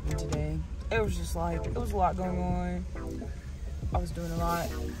what happened today. It was just like, it was a lot going on. I was doing a lot.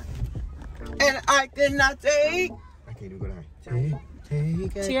 And I did not take. I can't do good.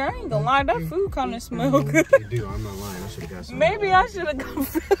 Tiara, I ain't gonna lie, that food kind of smelled good. You do, I'm not lying. I should have got some. Maybe I should have got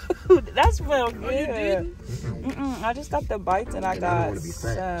food. That smelled good. I just got the bites and I got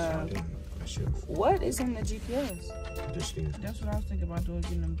some. What is in the GPS? That's what I was thinking about doing,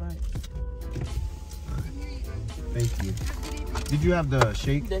 getting them bites. Thank you. Did you have the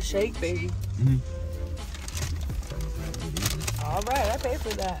shake? The shake, baby. All right, I paid for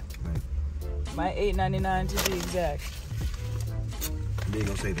that. My $8.99 to be exact. They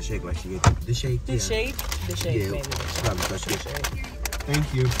gonna say the shake like she get the shake. The shake? The shake, Yeah, maybe. probably the shake.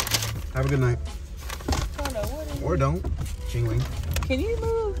 Thank you. Have a good night. Hold on, what is Or don't. Ching-ling. Can you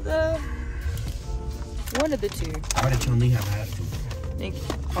move the... One of the two. Why did Chun-Li have an attitude? Thank you.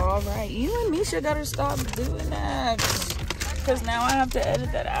 All right, you and Misha gotta stop doing that. Because now I have to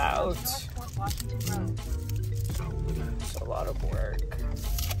edit that out. It's a lot of work.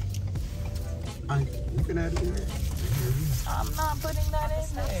 You can add it in there. I'm not putting that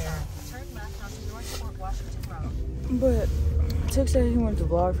in there. But Tick said he wanted to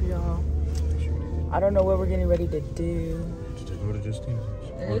vlog for y'all. I don't know what we're getting ready to do. Just go to Justine.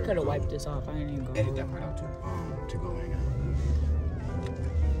 They could have wiped this off. I didn't even go. Edit that part out too. To go hang out.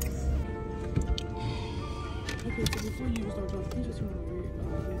 Okay, so before you start talking, you just want to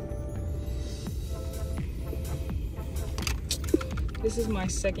This is my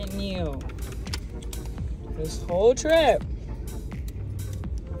second meal. This whole trip.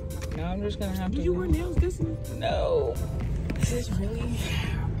 Now I'm just gonna have to. Do you wear nails this week? No. This is really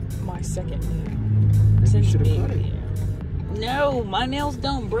my second meal. You should have cut it. No, my nails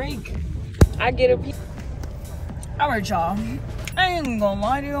don't break. I get a piece. Alright, y'all. I ain't gonna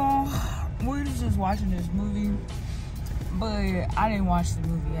lie to y'all. We're just watching this movie. But I didn't watch the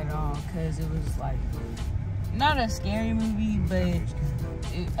movie at all because it was like not a scary movie, but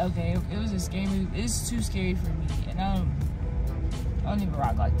it was a scary movie. It's too scary for me, and I don't even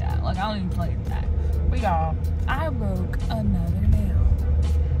rock like that. Like I don't even play with that. But y'all, I broke another nail.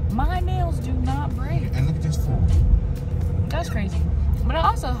 My nails do not break. And look at this fool. That's crazy. But I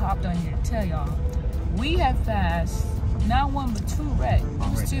also hopped on here to tell y'all we have passed not one but two wrecks. It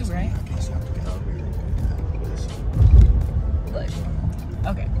was two, right?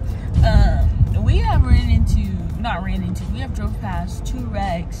 Okay. We have we have drove past two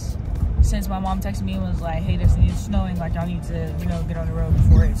wrecks since my mom texted me and was like, hey, it's snowing, like y'all need to, you know, get on the road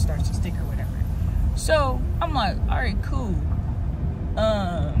before it starts to stick or whatever. So I'm like, all right, cool.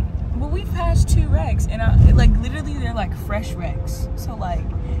 But we've passed two wrecks and like literally they're like fresh wrecks. So like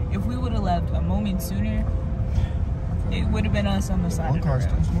if we would have left a moment sooner, it would have been us on the side of the road.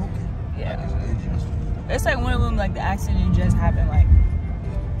 Still smoking. Yeah. It's like one of them, like the accident just happened, like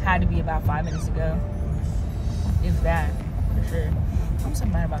had to be about 5 minutes ago. If that, for sure. I'm so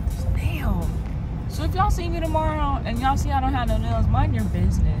mad about this nail. So if y'all see me tomorrow and y'all see I don't have no nails, mind your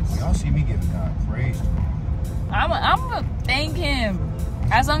business. Y'all see me giving God praise tomorrow. I'm gonna thank him.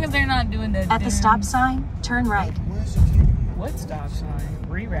 As long as they're not doing the At the stop sign, turn right. What stop sign?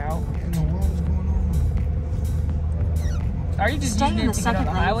 Reroute. What in the world is going on? Are you just Stay using in it the to get second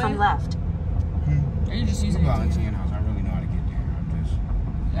on the lane highway? from left. Are you just using it to house? I really know how to get there. I'm just.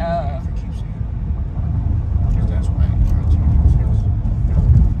 I keep saying. Because that's why I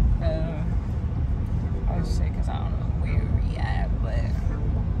was just saying because I don't know where we at, but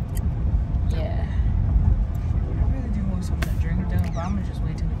yeah. I really do want something to drink though, but I'm gonna just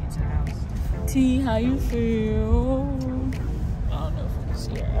wait till we get to the house. T, how you feel? I don't know if we can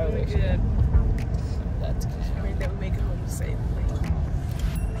see her. Oh, there she is. That's good. I mean, that would make it home safely.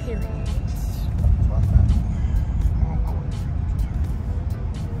 Period.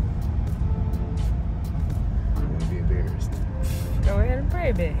 Go ahead and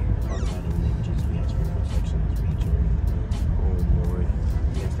pray, babe. Father God, in the name of Jesus, we ask for your protection as we journey. Oh Lord,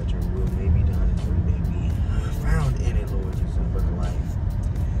 we ask that your will may be done and we may be found in it, Lord Jesus, in the book of life.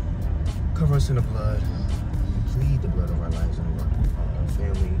 Cover us in the blood. Plead the blood of our lives and of our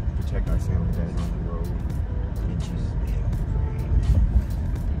family. Protect our family that is on the road. In Jesus' name,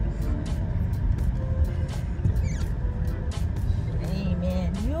 we pray. Amen.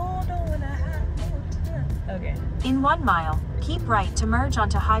 You don't know what I have. Okay. In 1 mile, keep right to merge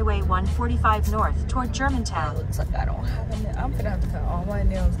onto Highway 145 North toward Germantown. It looks like I don't have a nail. I'm gonna have to cut all my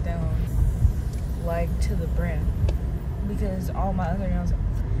nails down, like to the brim, because all my other nails.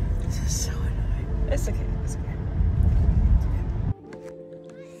 This is so annoying. It's okay. It's okay.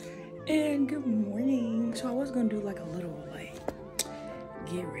 And good morning. So I was gonna do like a little like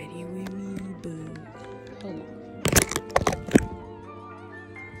get ready with me, but hold on.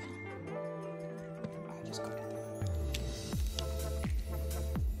 I just got it.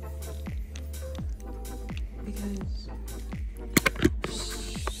 Because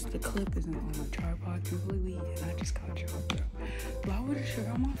the clip isn't on my tripod completely, and I just got y'all, bro. But I would have showed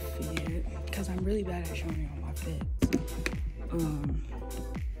y'all my fit because I'm really bad at showing y'all my fits.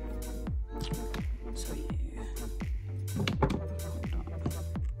 So yeah.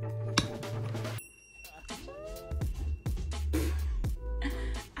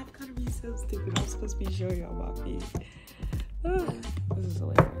 I've gotta be so so stupid. I'm supposed to be showing y'all my feet. This is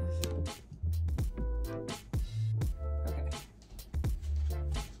hilarious. Okay.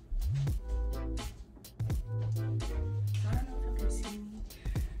 I don't know if y'all can see me,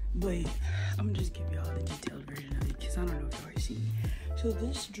 but I'm gonna just give y'all the detailed version of it because I don't know if y'all can see me. So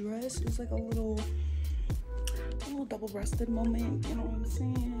this dress is like a little double-breasted moment, you know what I'm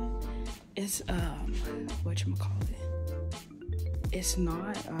saying? It's whatchamacallit. It's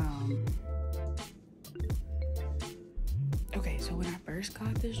not okay, so when I first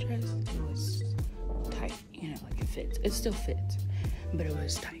got this dress, it was tight, you know, like it fits. It still fits, but it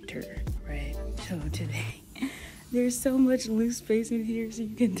was tighter, right? So today there's so much loose space in here, so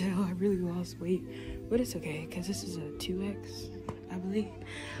you can tell I really lost weight, but it's okay because this is a 2X, I believe.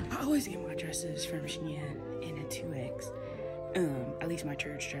 I always get my dresses from Shein in a 2X, at least my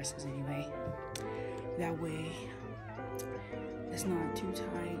church dresses anyway. That way it's not too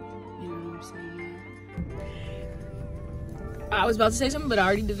tight, you know what I'm saying? I was about to say something, but I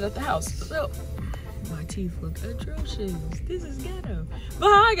already did it at the house. So my teeth look atrocious. This is ghetto. But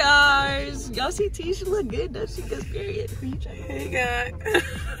hi guys, y'all see Tisha look good, does she? Cause period. Who you trying to hey guys?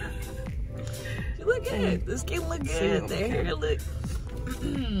 She look good. The skin look good. The hair look.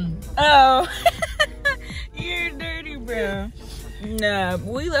 Oh, you're dirty, bro. Nah,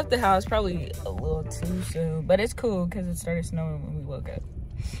 we left the house probably a little too soon, but it's cool because it started snowing when we woke up.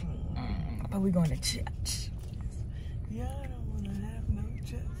 But we going to church. Yeah, I don't want to have no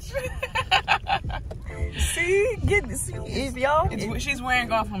church. See, if y'all. She's wearing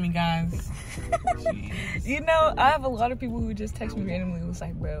golf on me, guys. You know, I have a lot of people who just text me randomly and was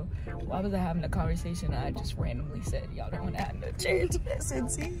like, bro, why was I having a conversation and I just randomly said, y'all don't want to have no church? I said,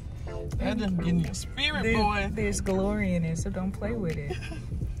 see? That just getting your spirit, boy. There's glory in it, so don't play with it.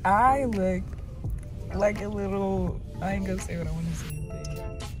 I look like a little, I ain't gonna say what I want to say,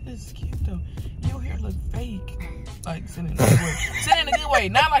 but this is cute though. Your hair look fake. Like, send it in a good way. Send it in a good way.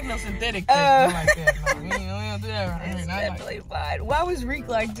 Not like no synthetic thing. Not like that. No, we don't do that right here. Definitely fine. Why was Reek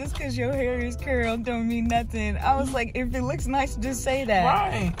like, just because your hair is curled don't mean nothing? I was like, if it looks nice, just say that.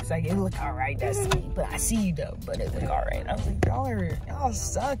 Right. It's like, it look all right, that's me. But I see you though, but it look all right. I was like, y'all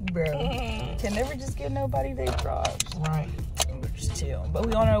suck, bro. Can never just give nobody their props. Right. We're just chill. But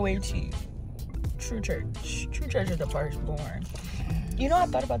we on our way to True Church. True Church is the firstborn. You know, I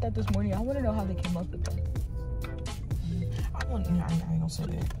thought about that this morning. I want to know how they came up with that. I ain't gonna say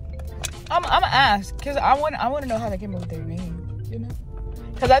that. I'm gonna ask because I want to know how they came up with their name. You know,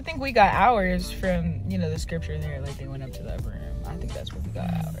 because I think we got ours from the scripture there. Like they went up to the upper room. I think that's where we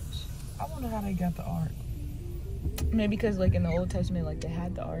got ours. I wonder how they got the ark. Maybe because like in the Old Testament, like they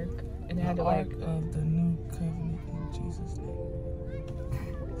had the ark and they had the ark of the new covenant in Jesus' name.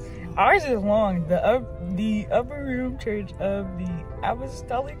 Ours is long. The upper room church of the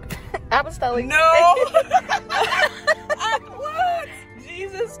apostolic. No. What?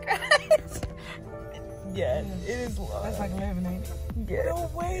 Jesus Christ. Yeah, it is long. That's like 11, ain't it? Yeah.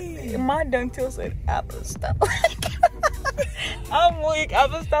 No way. My dunktail said apostolic. I'm weak.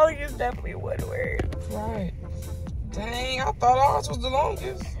 Apostolic is definitely one word. Right. Dang, I thought ours was the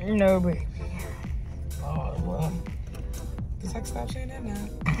longest. No, baby. Oh, well. Guess I can stop saying that now.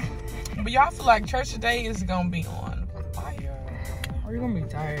 But y'all feel like church today is gonna be on fire. We're gonna be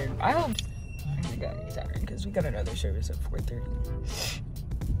tired. I hope we gotta be tired because we got another service at 4:30.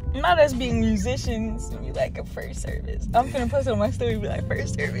 Not us being musicians and be like a first service. I'm gonna post on my story and be like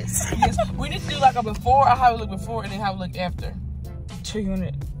first service. Yes, we need to do like a before, or how it look before, and then how it look after. So you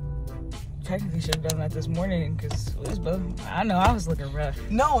wanna technically should have done that this morning because it was both. I know I was looking rough.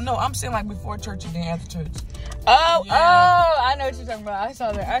 No, I'm saying like before church and then after church. Oh, yeah. I know what you're talking about. I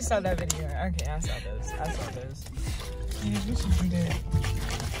saw that video. Okay, I saw those. Yes, we should do that.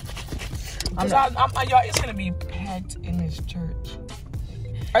 Y'all, it's gonna be packed in this church.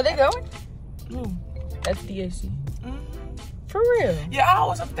 Are they going? Who? That's DAC. Mm-hmm. For real? Yeah, I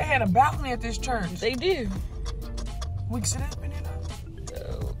always thought they had a balcony at this church. They do. We can sit up in it.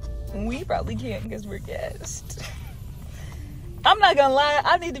 We probably can't because we're guests. I'm not gonna lie,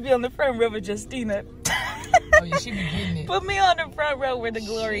 I need to be on the front row with Justina. Oh yeah, she be getting it. Put me on the front row where the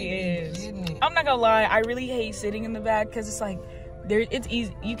glory is. I'm not gonna lie, I really hate sitting in the back because it's like it's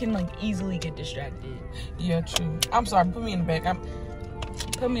easy. You can like easily get distracted. Yeah, true. I'm sorry. Put me in the back.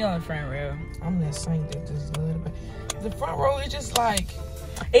 Put me on the front row. I'm that saint that just love the back. The front row is just like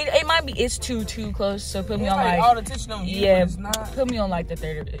it might be. It's too close. So put me on like all the attention on you. Yeah, but it's not. Put me on like the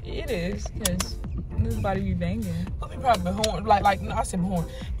third. It is because this body be banging. Put me probably behind, like no, I said behind.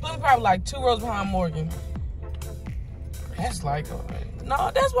 Put me probably like 2 rows behind Morgan. That's like no,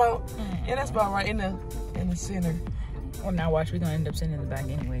 that's about yeah, that's about right in the center. Well, now watch, we're gonna end up sitting in the back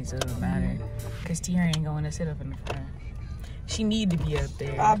anyway, so it don't matter. Cause Tiara ain't going to sit up in the front. She need to be up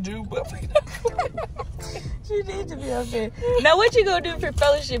there. I do, but she need to be up there. Now, what you gonna do for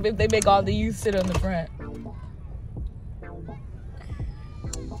fellowship if they make all the youth sit on the front?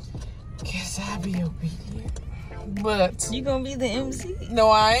 Guess I'll be obedient. But you gonna be the MC? No,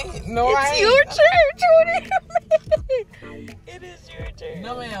 I ain't. No, I ain't. It's your church. What do you mean? It is your church.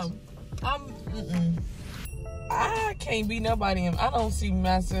 No, ma'am. I can't be nobody. I don't see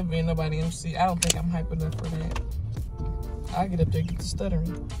myself being nobody MC. I don't think I'm hype enough for that. I get up there, get the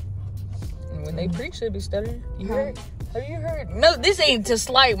stuttering. And when they preach, they be stuttering. You heard? Have you heard? No, this ain't to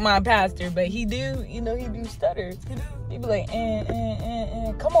slight my pastor, but he do. You know, he do stutter. He be like,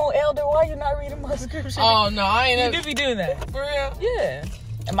 come on, elder, why you not reading my scripture? Oh no, I ain't. You do be doing that for real. Yeah.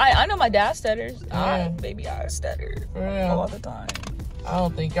 And I know my dad stutters. Baby, I stutter all the time. I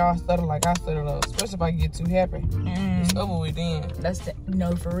don't think y'all stutter like I stutter though, especially if I get too happy. It's over with then.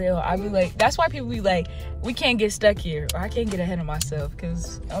 No, for real. I be like, that's why people be like, we can't get stuck here, or I can't get ahead of myself,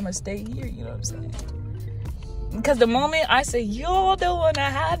 because I'm gonna stay here. You know what I'm saying? Because the moment I say you're the one I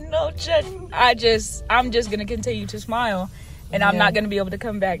had no church, I'm just gonna continue to smile, and I'm not gonna be able to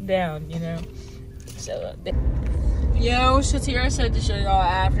come back down. You know. So. Yo, Shatira said to show y'all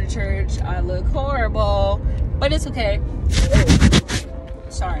after church. I look horrible, but it's okay.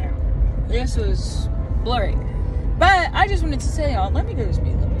 Sorry, this was blurry, but I just wanted to tell y'all, let me go to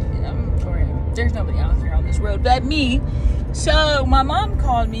speed limit. There's nobody out here on this road but me. So my mom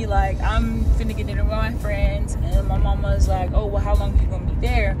called me like, I'm finna get dinner with my friends, and my mom was like, oh, well, how long are you gonna be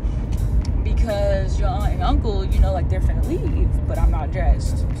there? Because your aunt and uncle, you know, like, they're finna leave, but I'm not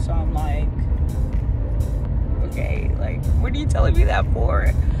dressed. So I'm like, okay, like, what are you telling me that for?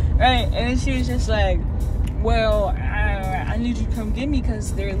 Right? And then she was just like, well, I need you to come get me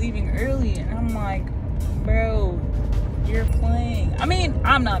because they're leaving early. And I'm like, bro, you're playing. I mean,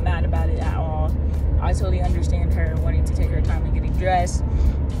 I'm not mad about it at all. I totally understand her wanting to take her time and getting dressed.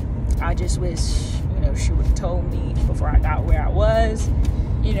 I just wish, you know, she would have told me before I got where I was,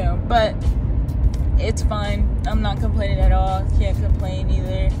 you know, but it's fine. I'm not complaining at all. Can't complain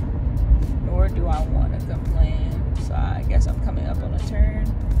either, nor do I want to complain. So I guess I'm coming up on a turn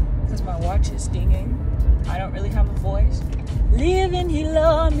because my watch is dinging. I don't really have a voice. Living, he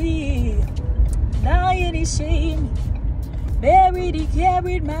loved me. Dying, he saved me. Buried, he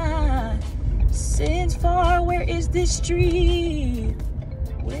carried my sins far. Where is this street?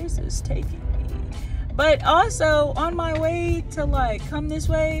 Where's this taking me? But also, on my way to, like, come this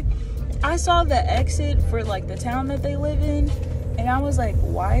way, I saw the exit for, like, the town that they live in. And I was like,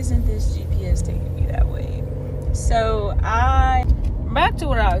 why isn't this GPS taking me that way? So, back to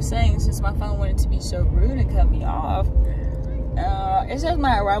what I was saying, since my phone wanted to be so rude and cut me off. It says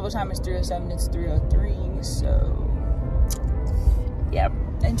my arrival time is 3:07, it's 3:03, so yeah.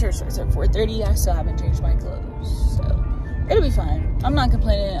 And church starts at 4:30. I still haven't changed my clothes, so it'll be fine. I'm not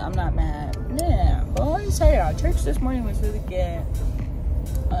complaining, I'm not mad. Yeah, but let me tell y'all, church this morning was really good. Yeah,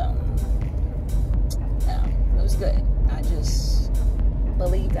 it was good. I just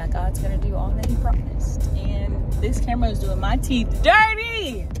believe that God's gonna do all that he promised, and this camera is doing my teeth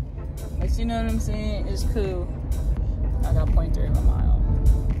dirty, but you know what I'm saying, it's cool. I got 0.3 of a mile.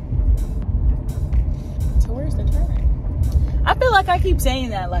 So where's the turn? I feel like I keep saying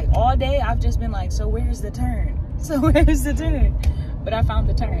that, like, all day. I've just been like, so where's the turn? So where's the turn? But I found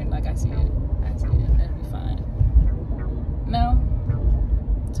the turn. Like, I see it. I see it. That'll be fine. No.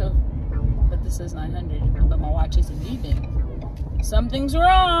 So, but this is 900. But my watch isn't beeping. Something's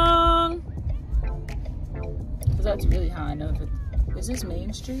wrong. Because that's really how I know if it... Is this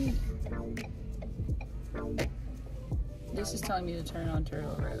Main Street? This is telling me to turn on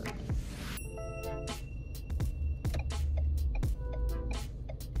Turtle Road.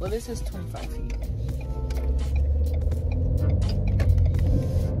 Well, this is 25 feet.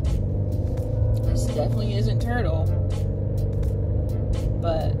 This definitely isn't Turtle.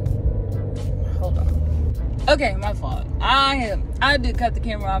 But, hold on. Okay, my fault. I did cut the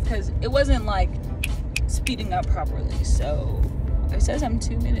camera off because it wasn't, like, speeding up properly. So, it says I'm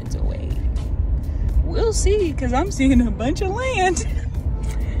 2 minutes away. We'll see, because I'm seeing a bunch of land.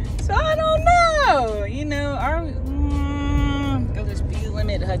 So I don't know. You know, go to speed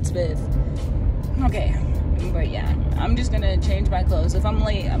limit, Hudspeth. Okay, but yeah, I'm just gonna change my clothes. If I'm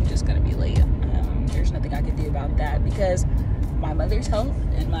late, I'm just gonna be late. There's nothing I can do about that because my mother's health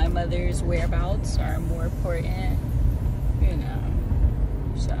and my mother's whereabouts are more important, you know.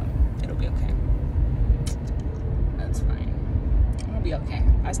 So it'll be okay. That's fine. It'll be okay.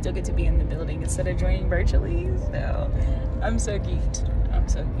 I still get to be in the building instead of joining virtually. So I'm so geeked. I'm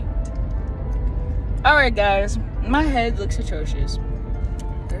so geeked. All right, guys. My head looks atrocious.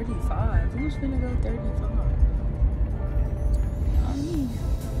 35? Who's gonna go 35? Not me.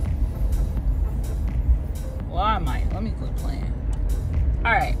 Well, I might. Let me quit playing.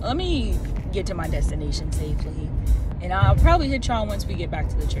 Alright, let me get to my destination safely. And I'll probably hit y'all once we get back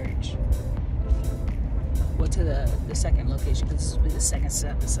to the church. Well, to the second location, because this will be the second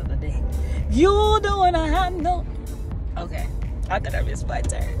service of the day. You doing a hot no? Okay, I thought I missed my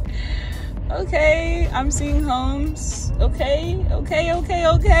turn. Okay, I'm seeing homes. Okay.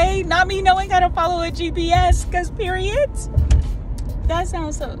 Not me knowing how to follow a GPS, because period. That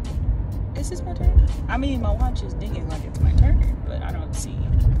sounds so... Is this my turn? I mean, my watch is dinging like it's my turn, but I don't see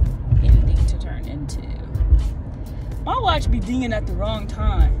anything to turn into. My watch be dinging at the wrong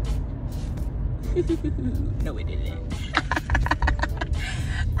time. No, it didn't.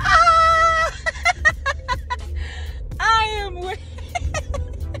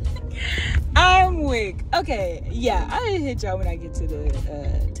 I'm weak. Okay, yeah, I'll hit y'all when I get to the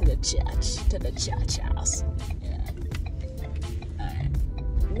church house. Yeah. All right.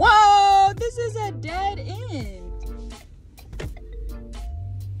 Whoa, this is a dead end.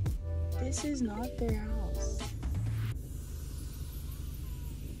 This is not their house.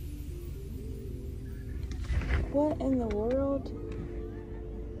 What in the world?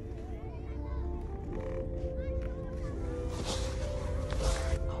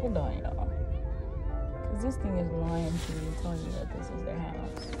 Hold on, y'all. Because this thing is lying to me, telling me that this is their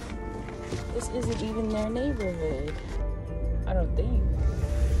house. This isn't even their neighborhood. I don't think.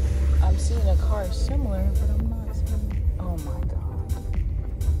 I'm seeing a car similar, but I'm not seeing... Oh my god.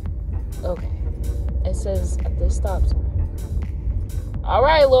 Okay. It says at this stop sign.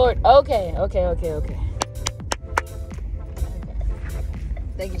 Alright, Lord. Okay.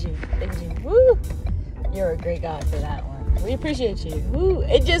 Thank you, G. Woo! You're a great God for that one. We appreciate you. Woo!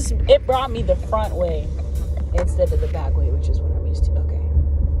 It brought me the front way instead of the back way, which is what I'm used to. Okay.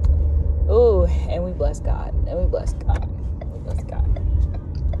 Ooh, and we bless God.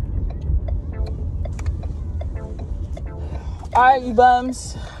 Alright, you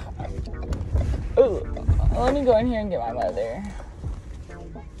bums. Ooh, let me go in here and get my mother.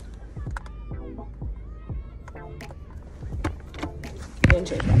 Didn't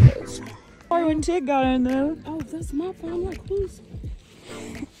change my clothes. Or when Chick got in though. Oh, that's my phone. I'm like, who's...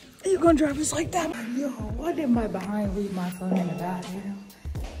 You gonna drive us like that? Yo, why did my behind leave my phone in the bathroom?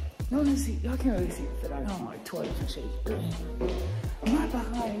 Y'all can see, y'all can't really see it, but I got my toys and shit. My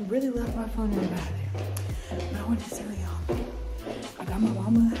behind really left my phone in the bathroom. But I want to tell y'all, I got my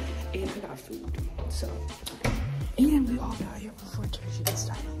mama and I got food. So, and we all got here before church even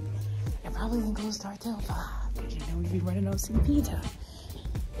started. It probably ain't gonna start till 5. Because you know we be running on CP time.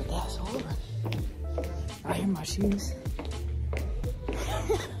 But that's over. I hear my shoes.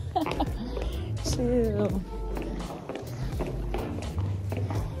 Chill.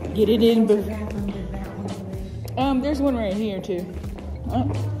 Get it in, boo. There's one right here too.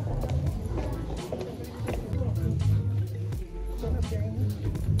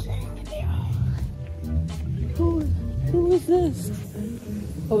 Who is this?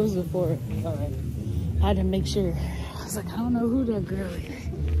 What was it for? Alright. I had to make sure. I was like, I don't know who that girl is.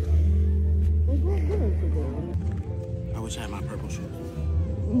 I wish I had my purple shoes.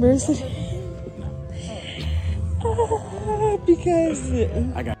 Because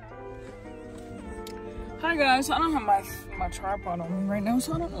I got. Hi guys, I don't have my tripod on me right now,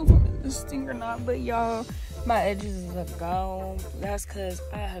 so I don't know if I'm in this thing or not. But y'all, my edges are gone. That's because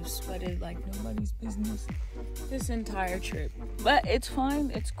I have sweated like nobody's business this entire trip. But it's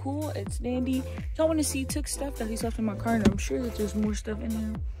fine, it's cool, it's dandy. Y'all want to see Took's stuff that he's left in my car, and I'm sure that there's more stuff in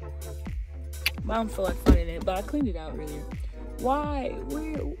here. But I don't feel like finding it. But I cleaned it out earlier. Why?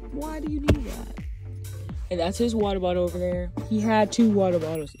 Why do you need that? And that's his water bottle over there. He had 2 water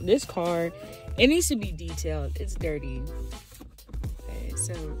bottles. This car, it needs to be detailed. It's dirty. Okay,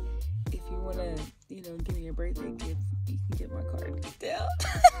 so if you want to, give me a birthday gift, you can get my car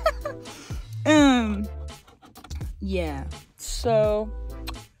detailed. Yeah. So,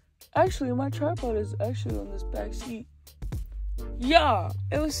 actually, my tripod is actually on this back seat. Y'all,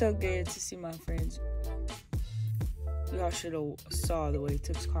 it was so good to see my friends. Y'all should have saw the way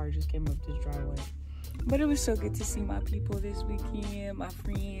Took's car just came up this driveway. But it was so good to see my people this weekend, my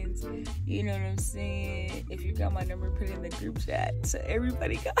friends. You know what I'm saying? If you got my number, put it in the group chat so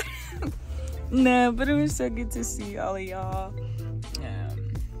everybody got it. No, but it was so good to see all of y'all. I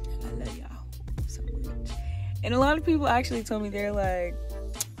love y'all so much. And a lot of people actually told me, they're like,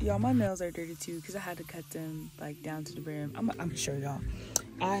 y'all, my nails are dirty too, because I had to cut them like down to the brim. I'm sure y'all,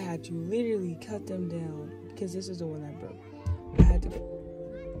 I had to literally cut them down because this is the one that broke. I had to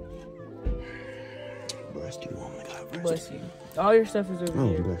Bless you, woman of God. Bless you. All your stuff is over Oh,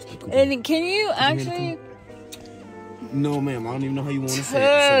 here. bless you. And can you actually... No, ma'am. I don't even know how you want to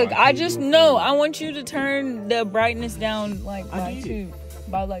say it. Tug, I just know. I want you to turn the brightness down like by 2.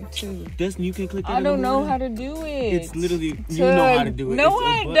 By like 2. You can click that. I don't know how to do it. It's literally, you know how to do it. No,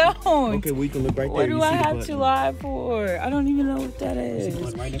 I don't. Okay, well, you can look right there. What do I have to lie for? I don't even know what that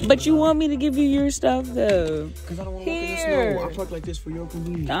is. But you want me to give you your stuff, though. Because I don't want to walk in the snow. I park like this for your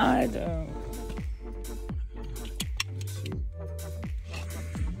convenience. I don't.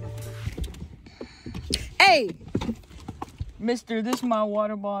 Hey! Mister, this is my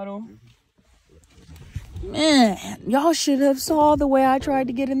water bottle. Man, y'all should have saw the way I tried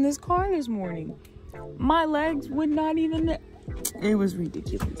to get in this car this morning. My legs would not even... It was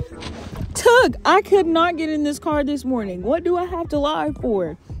ridiculous. Tug, I could not get in this car this morning. What do I have to lie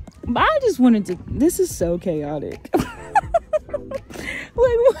for? But I just wanted to... This is so chaotic. Like,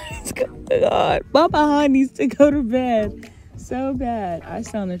 what is going on? My behind needs to go to bed. So bad. I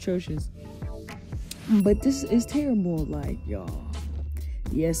sound atrocious. But this is terrible, like, y'all.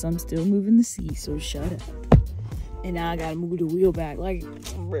 Yes, I'm still moving the seat, so shut up. And now I gotta move the wheel back. Like,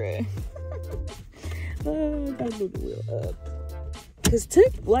 bruh. I gotta move the wheel up. Because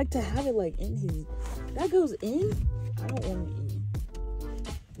Tick like to have it, like, in his... That goes in? I don't want it in.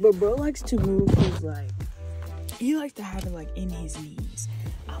 But bro likes to move his, like... He likes to have it, like, in his knees.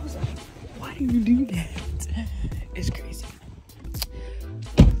 I was like, why do you do that? It's crazy.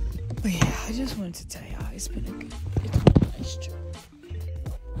 But yeah, I just wanted to tell y'all, it's been a nice trip.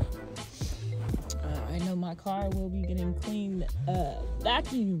 I know my car will be getting cleaned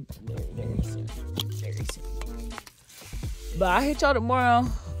vacuumed very soon. Very soon. But I'll hit y'all tomorrow,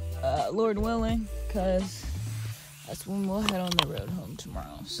 Lord willing, because that's when we'll head on the road home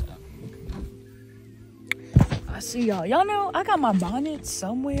tomorrow. So I'll see y'all. Y'all know I got my bonnet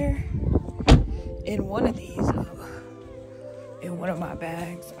somewhere in one of these, in one of my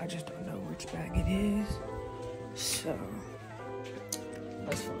bags. I just don't know which bag it is. So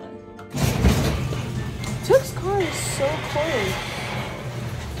that's fine. Tuck's car is so close.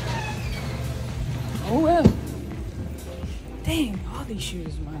 Oh well. Dang, all these shoes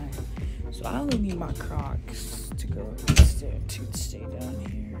is mine. So I only need my Crocs to go to stay down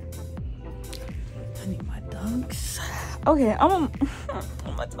here. I need my Dunks. Okay, I'm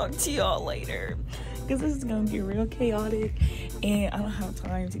gonna talk to y'all later. Because this is gonna get real chaotic. And I don't have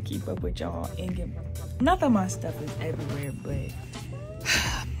time to keep up with y'all and get... Not that my stuff is everywhere, but...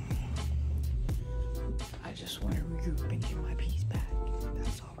 I just want to regroup and get my peace back.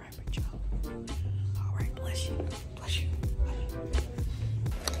 That's all right with y'all. All right, bless you. Bless you.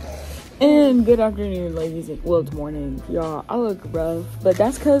 And good afternoon, ladies. Well, it's morning. Y'all, I look rough. But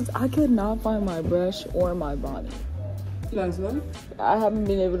that's because I could not find my brush or my bonnet. Last night? I haven't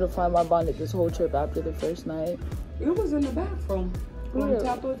been able to find my bonnet this whole trip after the first night. It was in the bathroom. Really? On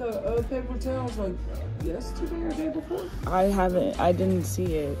top of the paper towels, like yesterday or the day before. I didn't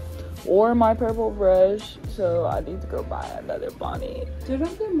see it. Or my purple brush, so I need to go buy another bonnet. Did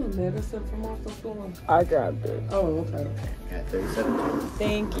I get my medicine from off the floor? I grabbed it. Oh, okay. Got 37.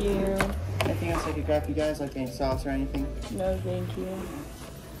 Thank you. Anything else I could grab for you guys, like any sauce or anything? No, thank you.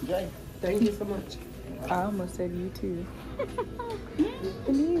 Enjoy. Thank you so much. I almost said you too.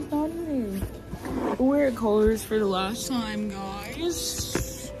 Please, not me. Wear colors for the last time,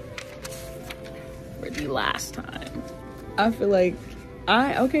 guys. For the last time. I feel like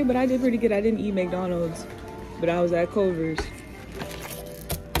but I did pretty good. I didn't eat McDonald's, but I was at Culver's.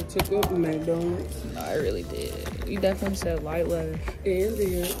 You took up McDonald's. No, I really did. You definitely said light lettuce. And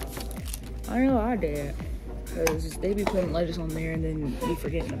did. I know I did. Because they be putting lettuce on there and then be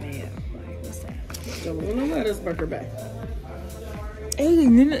forgetting the mayo. Like, what's that? Don't want to let us burger back. Hey,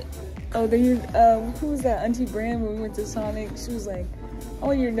 who was that? Auntie Brand when we went to Sonic? She was like,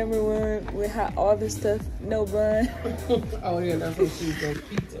 oh, you're number one with all this stuff, no bun. Oh yeah, that's what she's doing.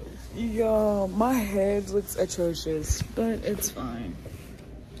 Pizza. Yo, my head looks atrocious, but it's fine.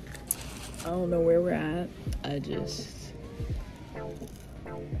 I don't know where we're at. I just...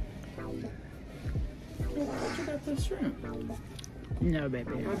 You got this shrimp. No,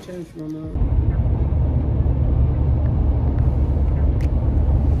 baby. I changed my mind.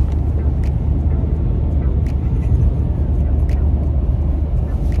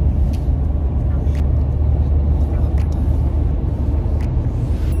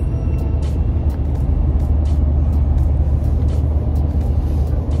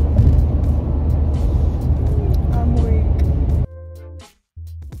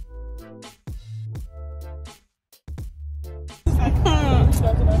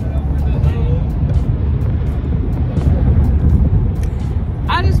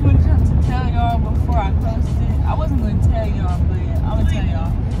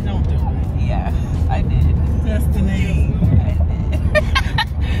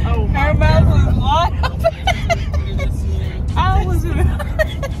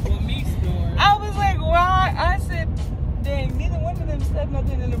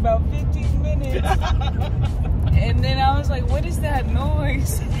 nothing in about 15 minutes. And then I was like, what is that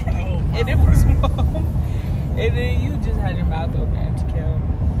noise? And it was Mom. And then you just had your mouth open at Takel.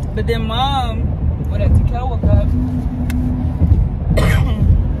 But then Mom, when Takel woke up,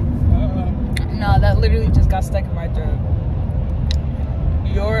 no, that literally just got stuck in my throat.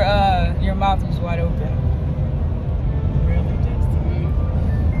 Your mouth was wide open. Really, just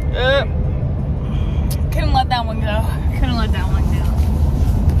Couldn't let that one go. Couldn't let that one go.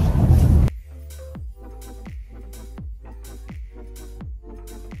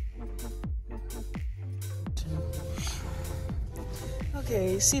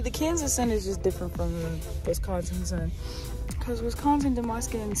 Okay, see, the Kansas sun is just different from the Wisconsin sun. Because Wisconsin did my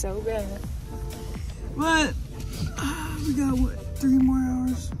skin so bad. But we got what, 3 more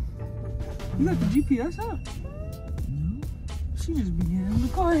hours? You got the GPS up? No. She just began the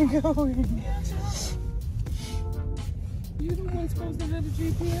car going. You the one supposed to have the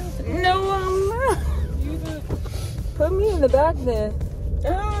GPS? No, I'm not. You the... Put me in the back then.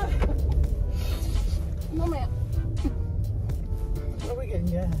 No, ma'am. Are we getting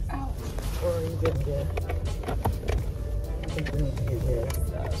gas? Ouch. Or are you getting gas? I think we need to get gas.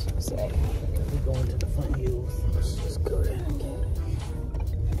 I was gonna say. We're going to the front hills. Let's just go ahead and get it.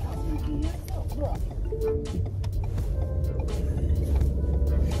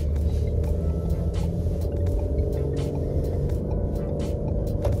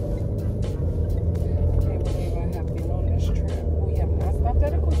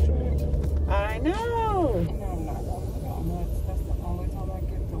 I know.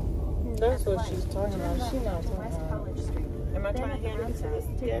 That's what she's talking about. She's not talking about. Am I trying to head into this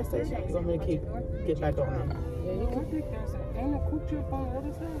gas station? You want me to get back on there? Yeah, you can pick there's ain't a quick trip on the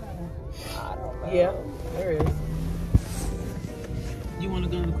other side. I don't know. Yeah, there is. You want to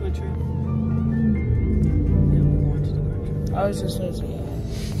go to the quick trip? Yeah, we're going to the quick trip. I was just going to say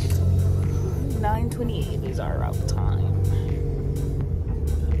 9:28 is our route time.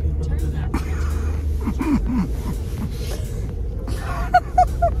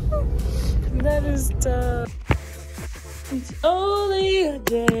 That is tough. It's only a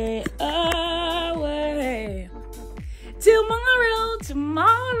day away.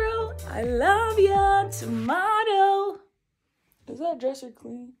 Tomorrow, I love ya, tomato. Is that dresser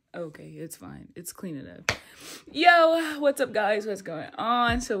clean? Okay, it's fine. It's clean enough. Yo, what's up, guys? What's going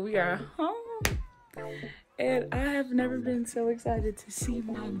on? So we are home. And I have never been so excited to see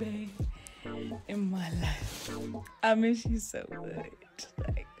my bae in my life. I miss you so much.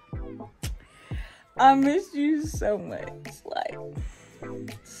 Like, I miss you so much. Like, so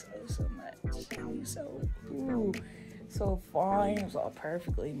much. You so fine. It was all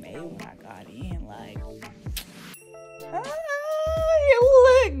perfectly made when I got in. Like, you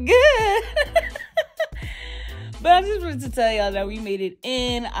look good. But I just wanted to tell y'all that we made it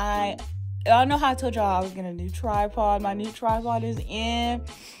in. Y'all know how I told y'all I was getting a new tripod. My new tripod is in.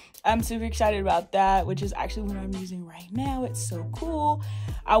 I'm super excited about that, which is actually what I'm using right now. It's so cool.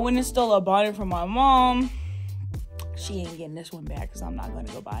 I went and stole a bonnet from my mom. She ain't getting this one back because I'm not going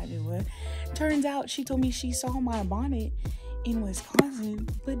to go buy a new one. Turns out she told me she saw my bonnet in Wisconsin,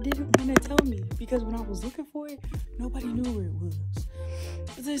 but didn't want to tell me because when I was looking for it, nobody knew where it was.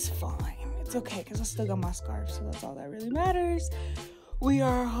 But it's fine. It's okay because I still got my scarf, so that's all that really matters. We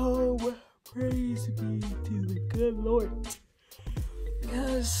are home. Praise be to the good Lord.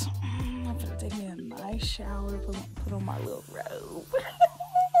 Because I'm gonna take me a nice shower, put on my little robe.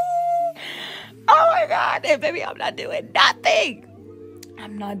 Oh my God, and baby, I'm not doing nothing.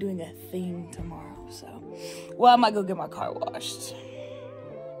 I'm not doing a thing tomorrow, so. Well, I might go get my car washed.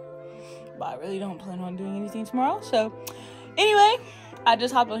 But I really don't plan on doing anything tomorrow, so. Anyway, I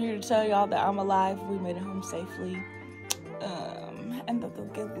just hopped on here to tell y'all that I'm alive. We made it home safely. And that the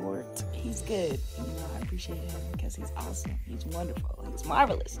good Lord, he's good. You know, I appreciate him because he's awesome. He's wonderful. He's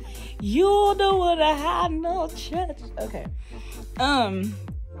marvelous. You don't want to have no church. Okay. I'm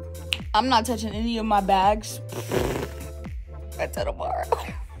not touching any of my bags until tomorrow.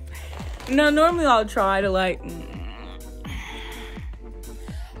 No, normally I'll try to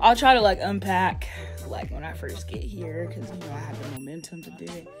unpack like when I first get here because you know I have the momentum to do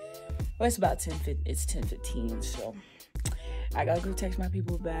it. Well, it's about 10:15, so I gotta go text my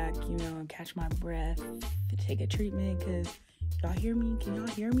people back, you know, and catch my breath to take a treatment, because y'all hear me? Can y'all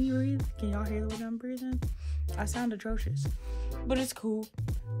hear me breathe? Can y'all hear the way I'm breathing? I sound atrocious, but it's cool.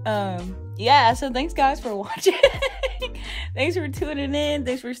 Yeah, so thanks guys for watching. Thanks for tuning in.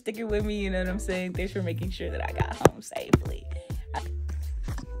 Thanks for sticking with me, you know what I'm saying? Thanks for making sure that I got home safely.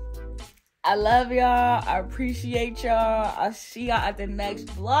 I love y'all. I appreciate y'all. I'll see y'all at the next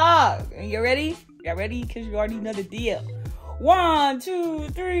vlog. And you ready? Y'all ready? Because you already know the deal. 1, 2,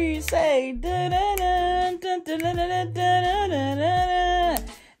 3, say dun dun dun dun dun dun dun dun dun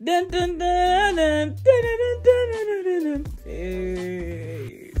dun dun.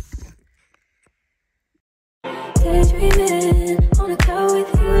 Peace. Daydreaming.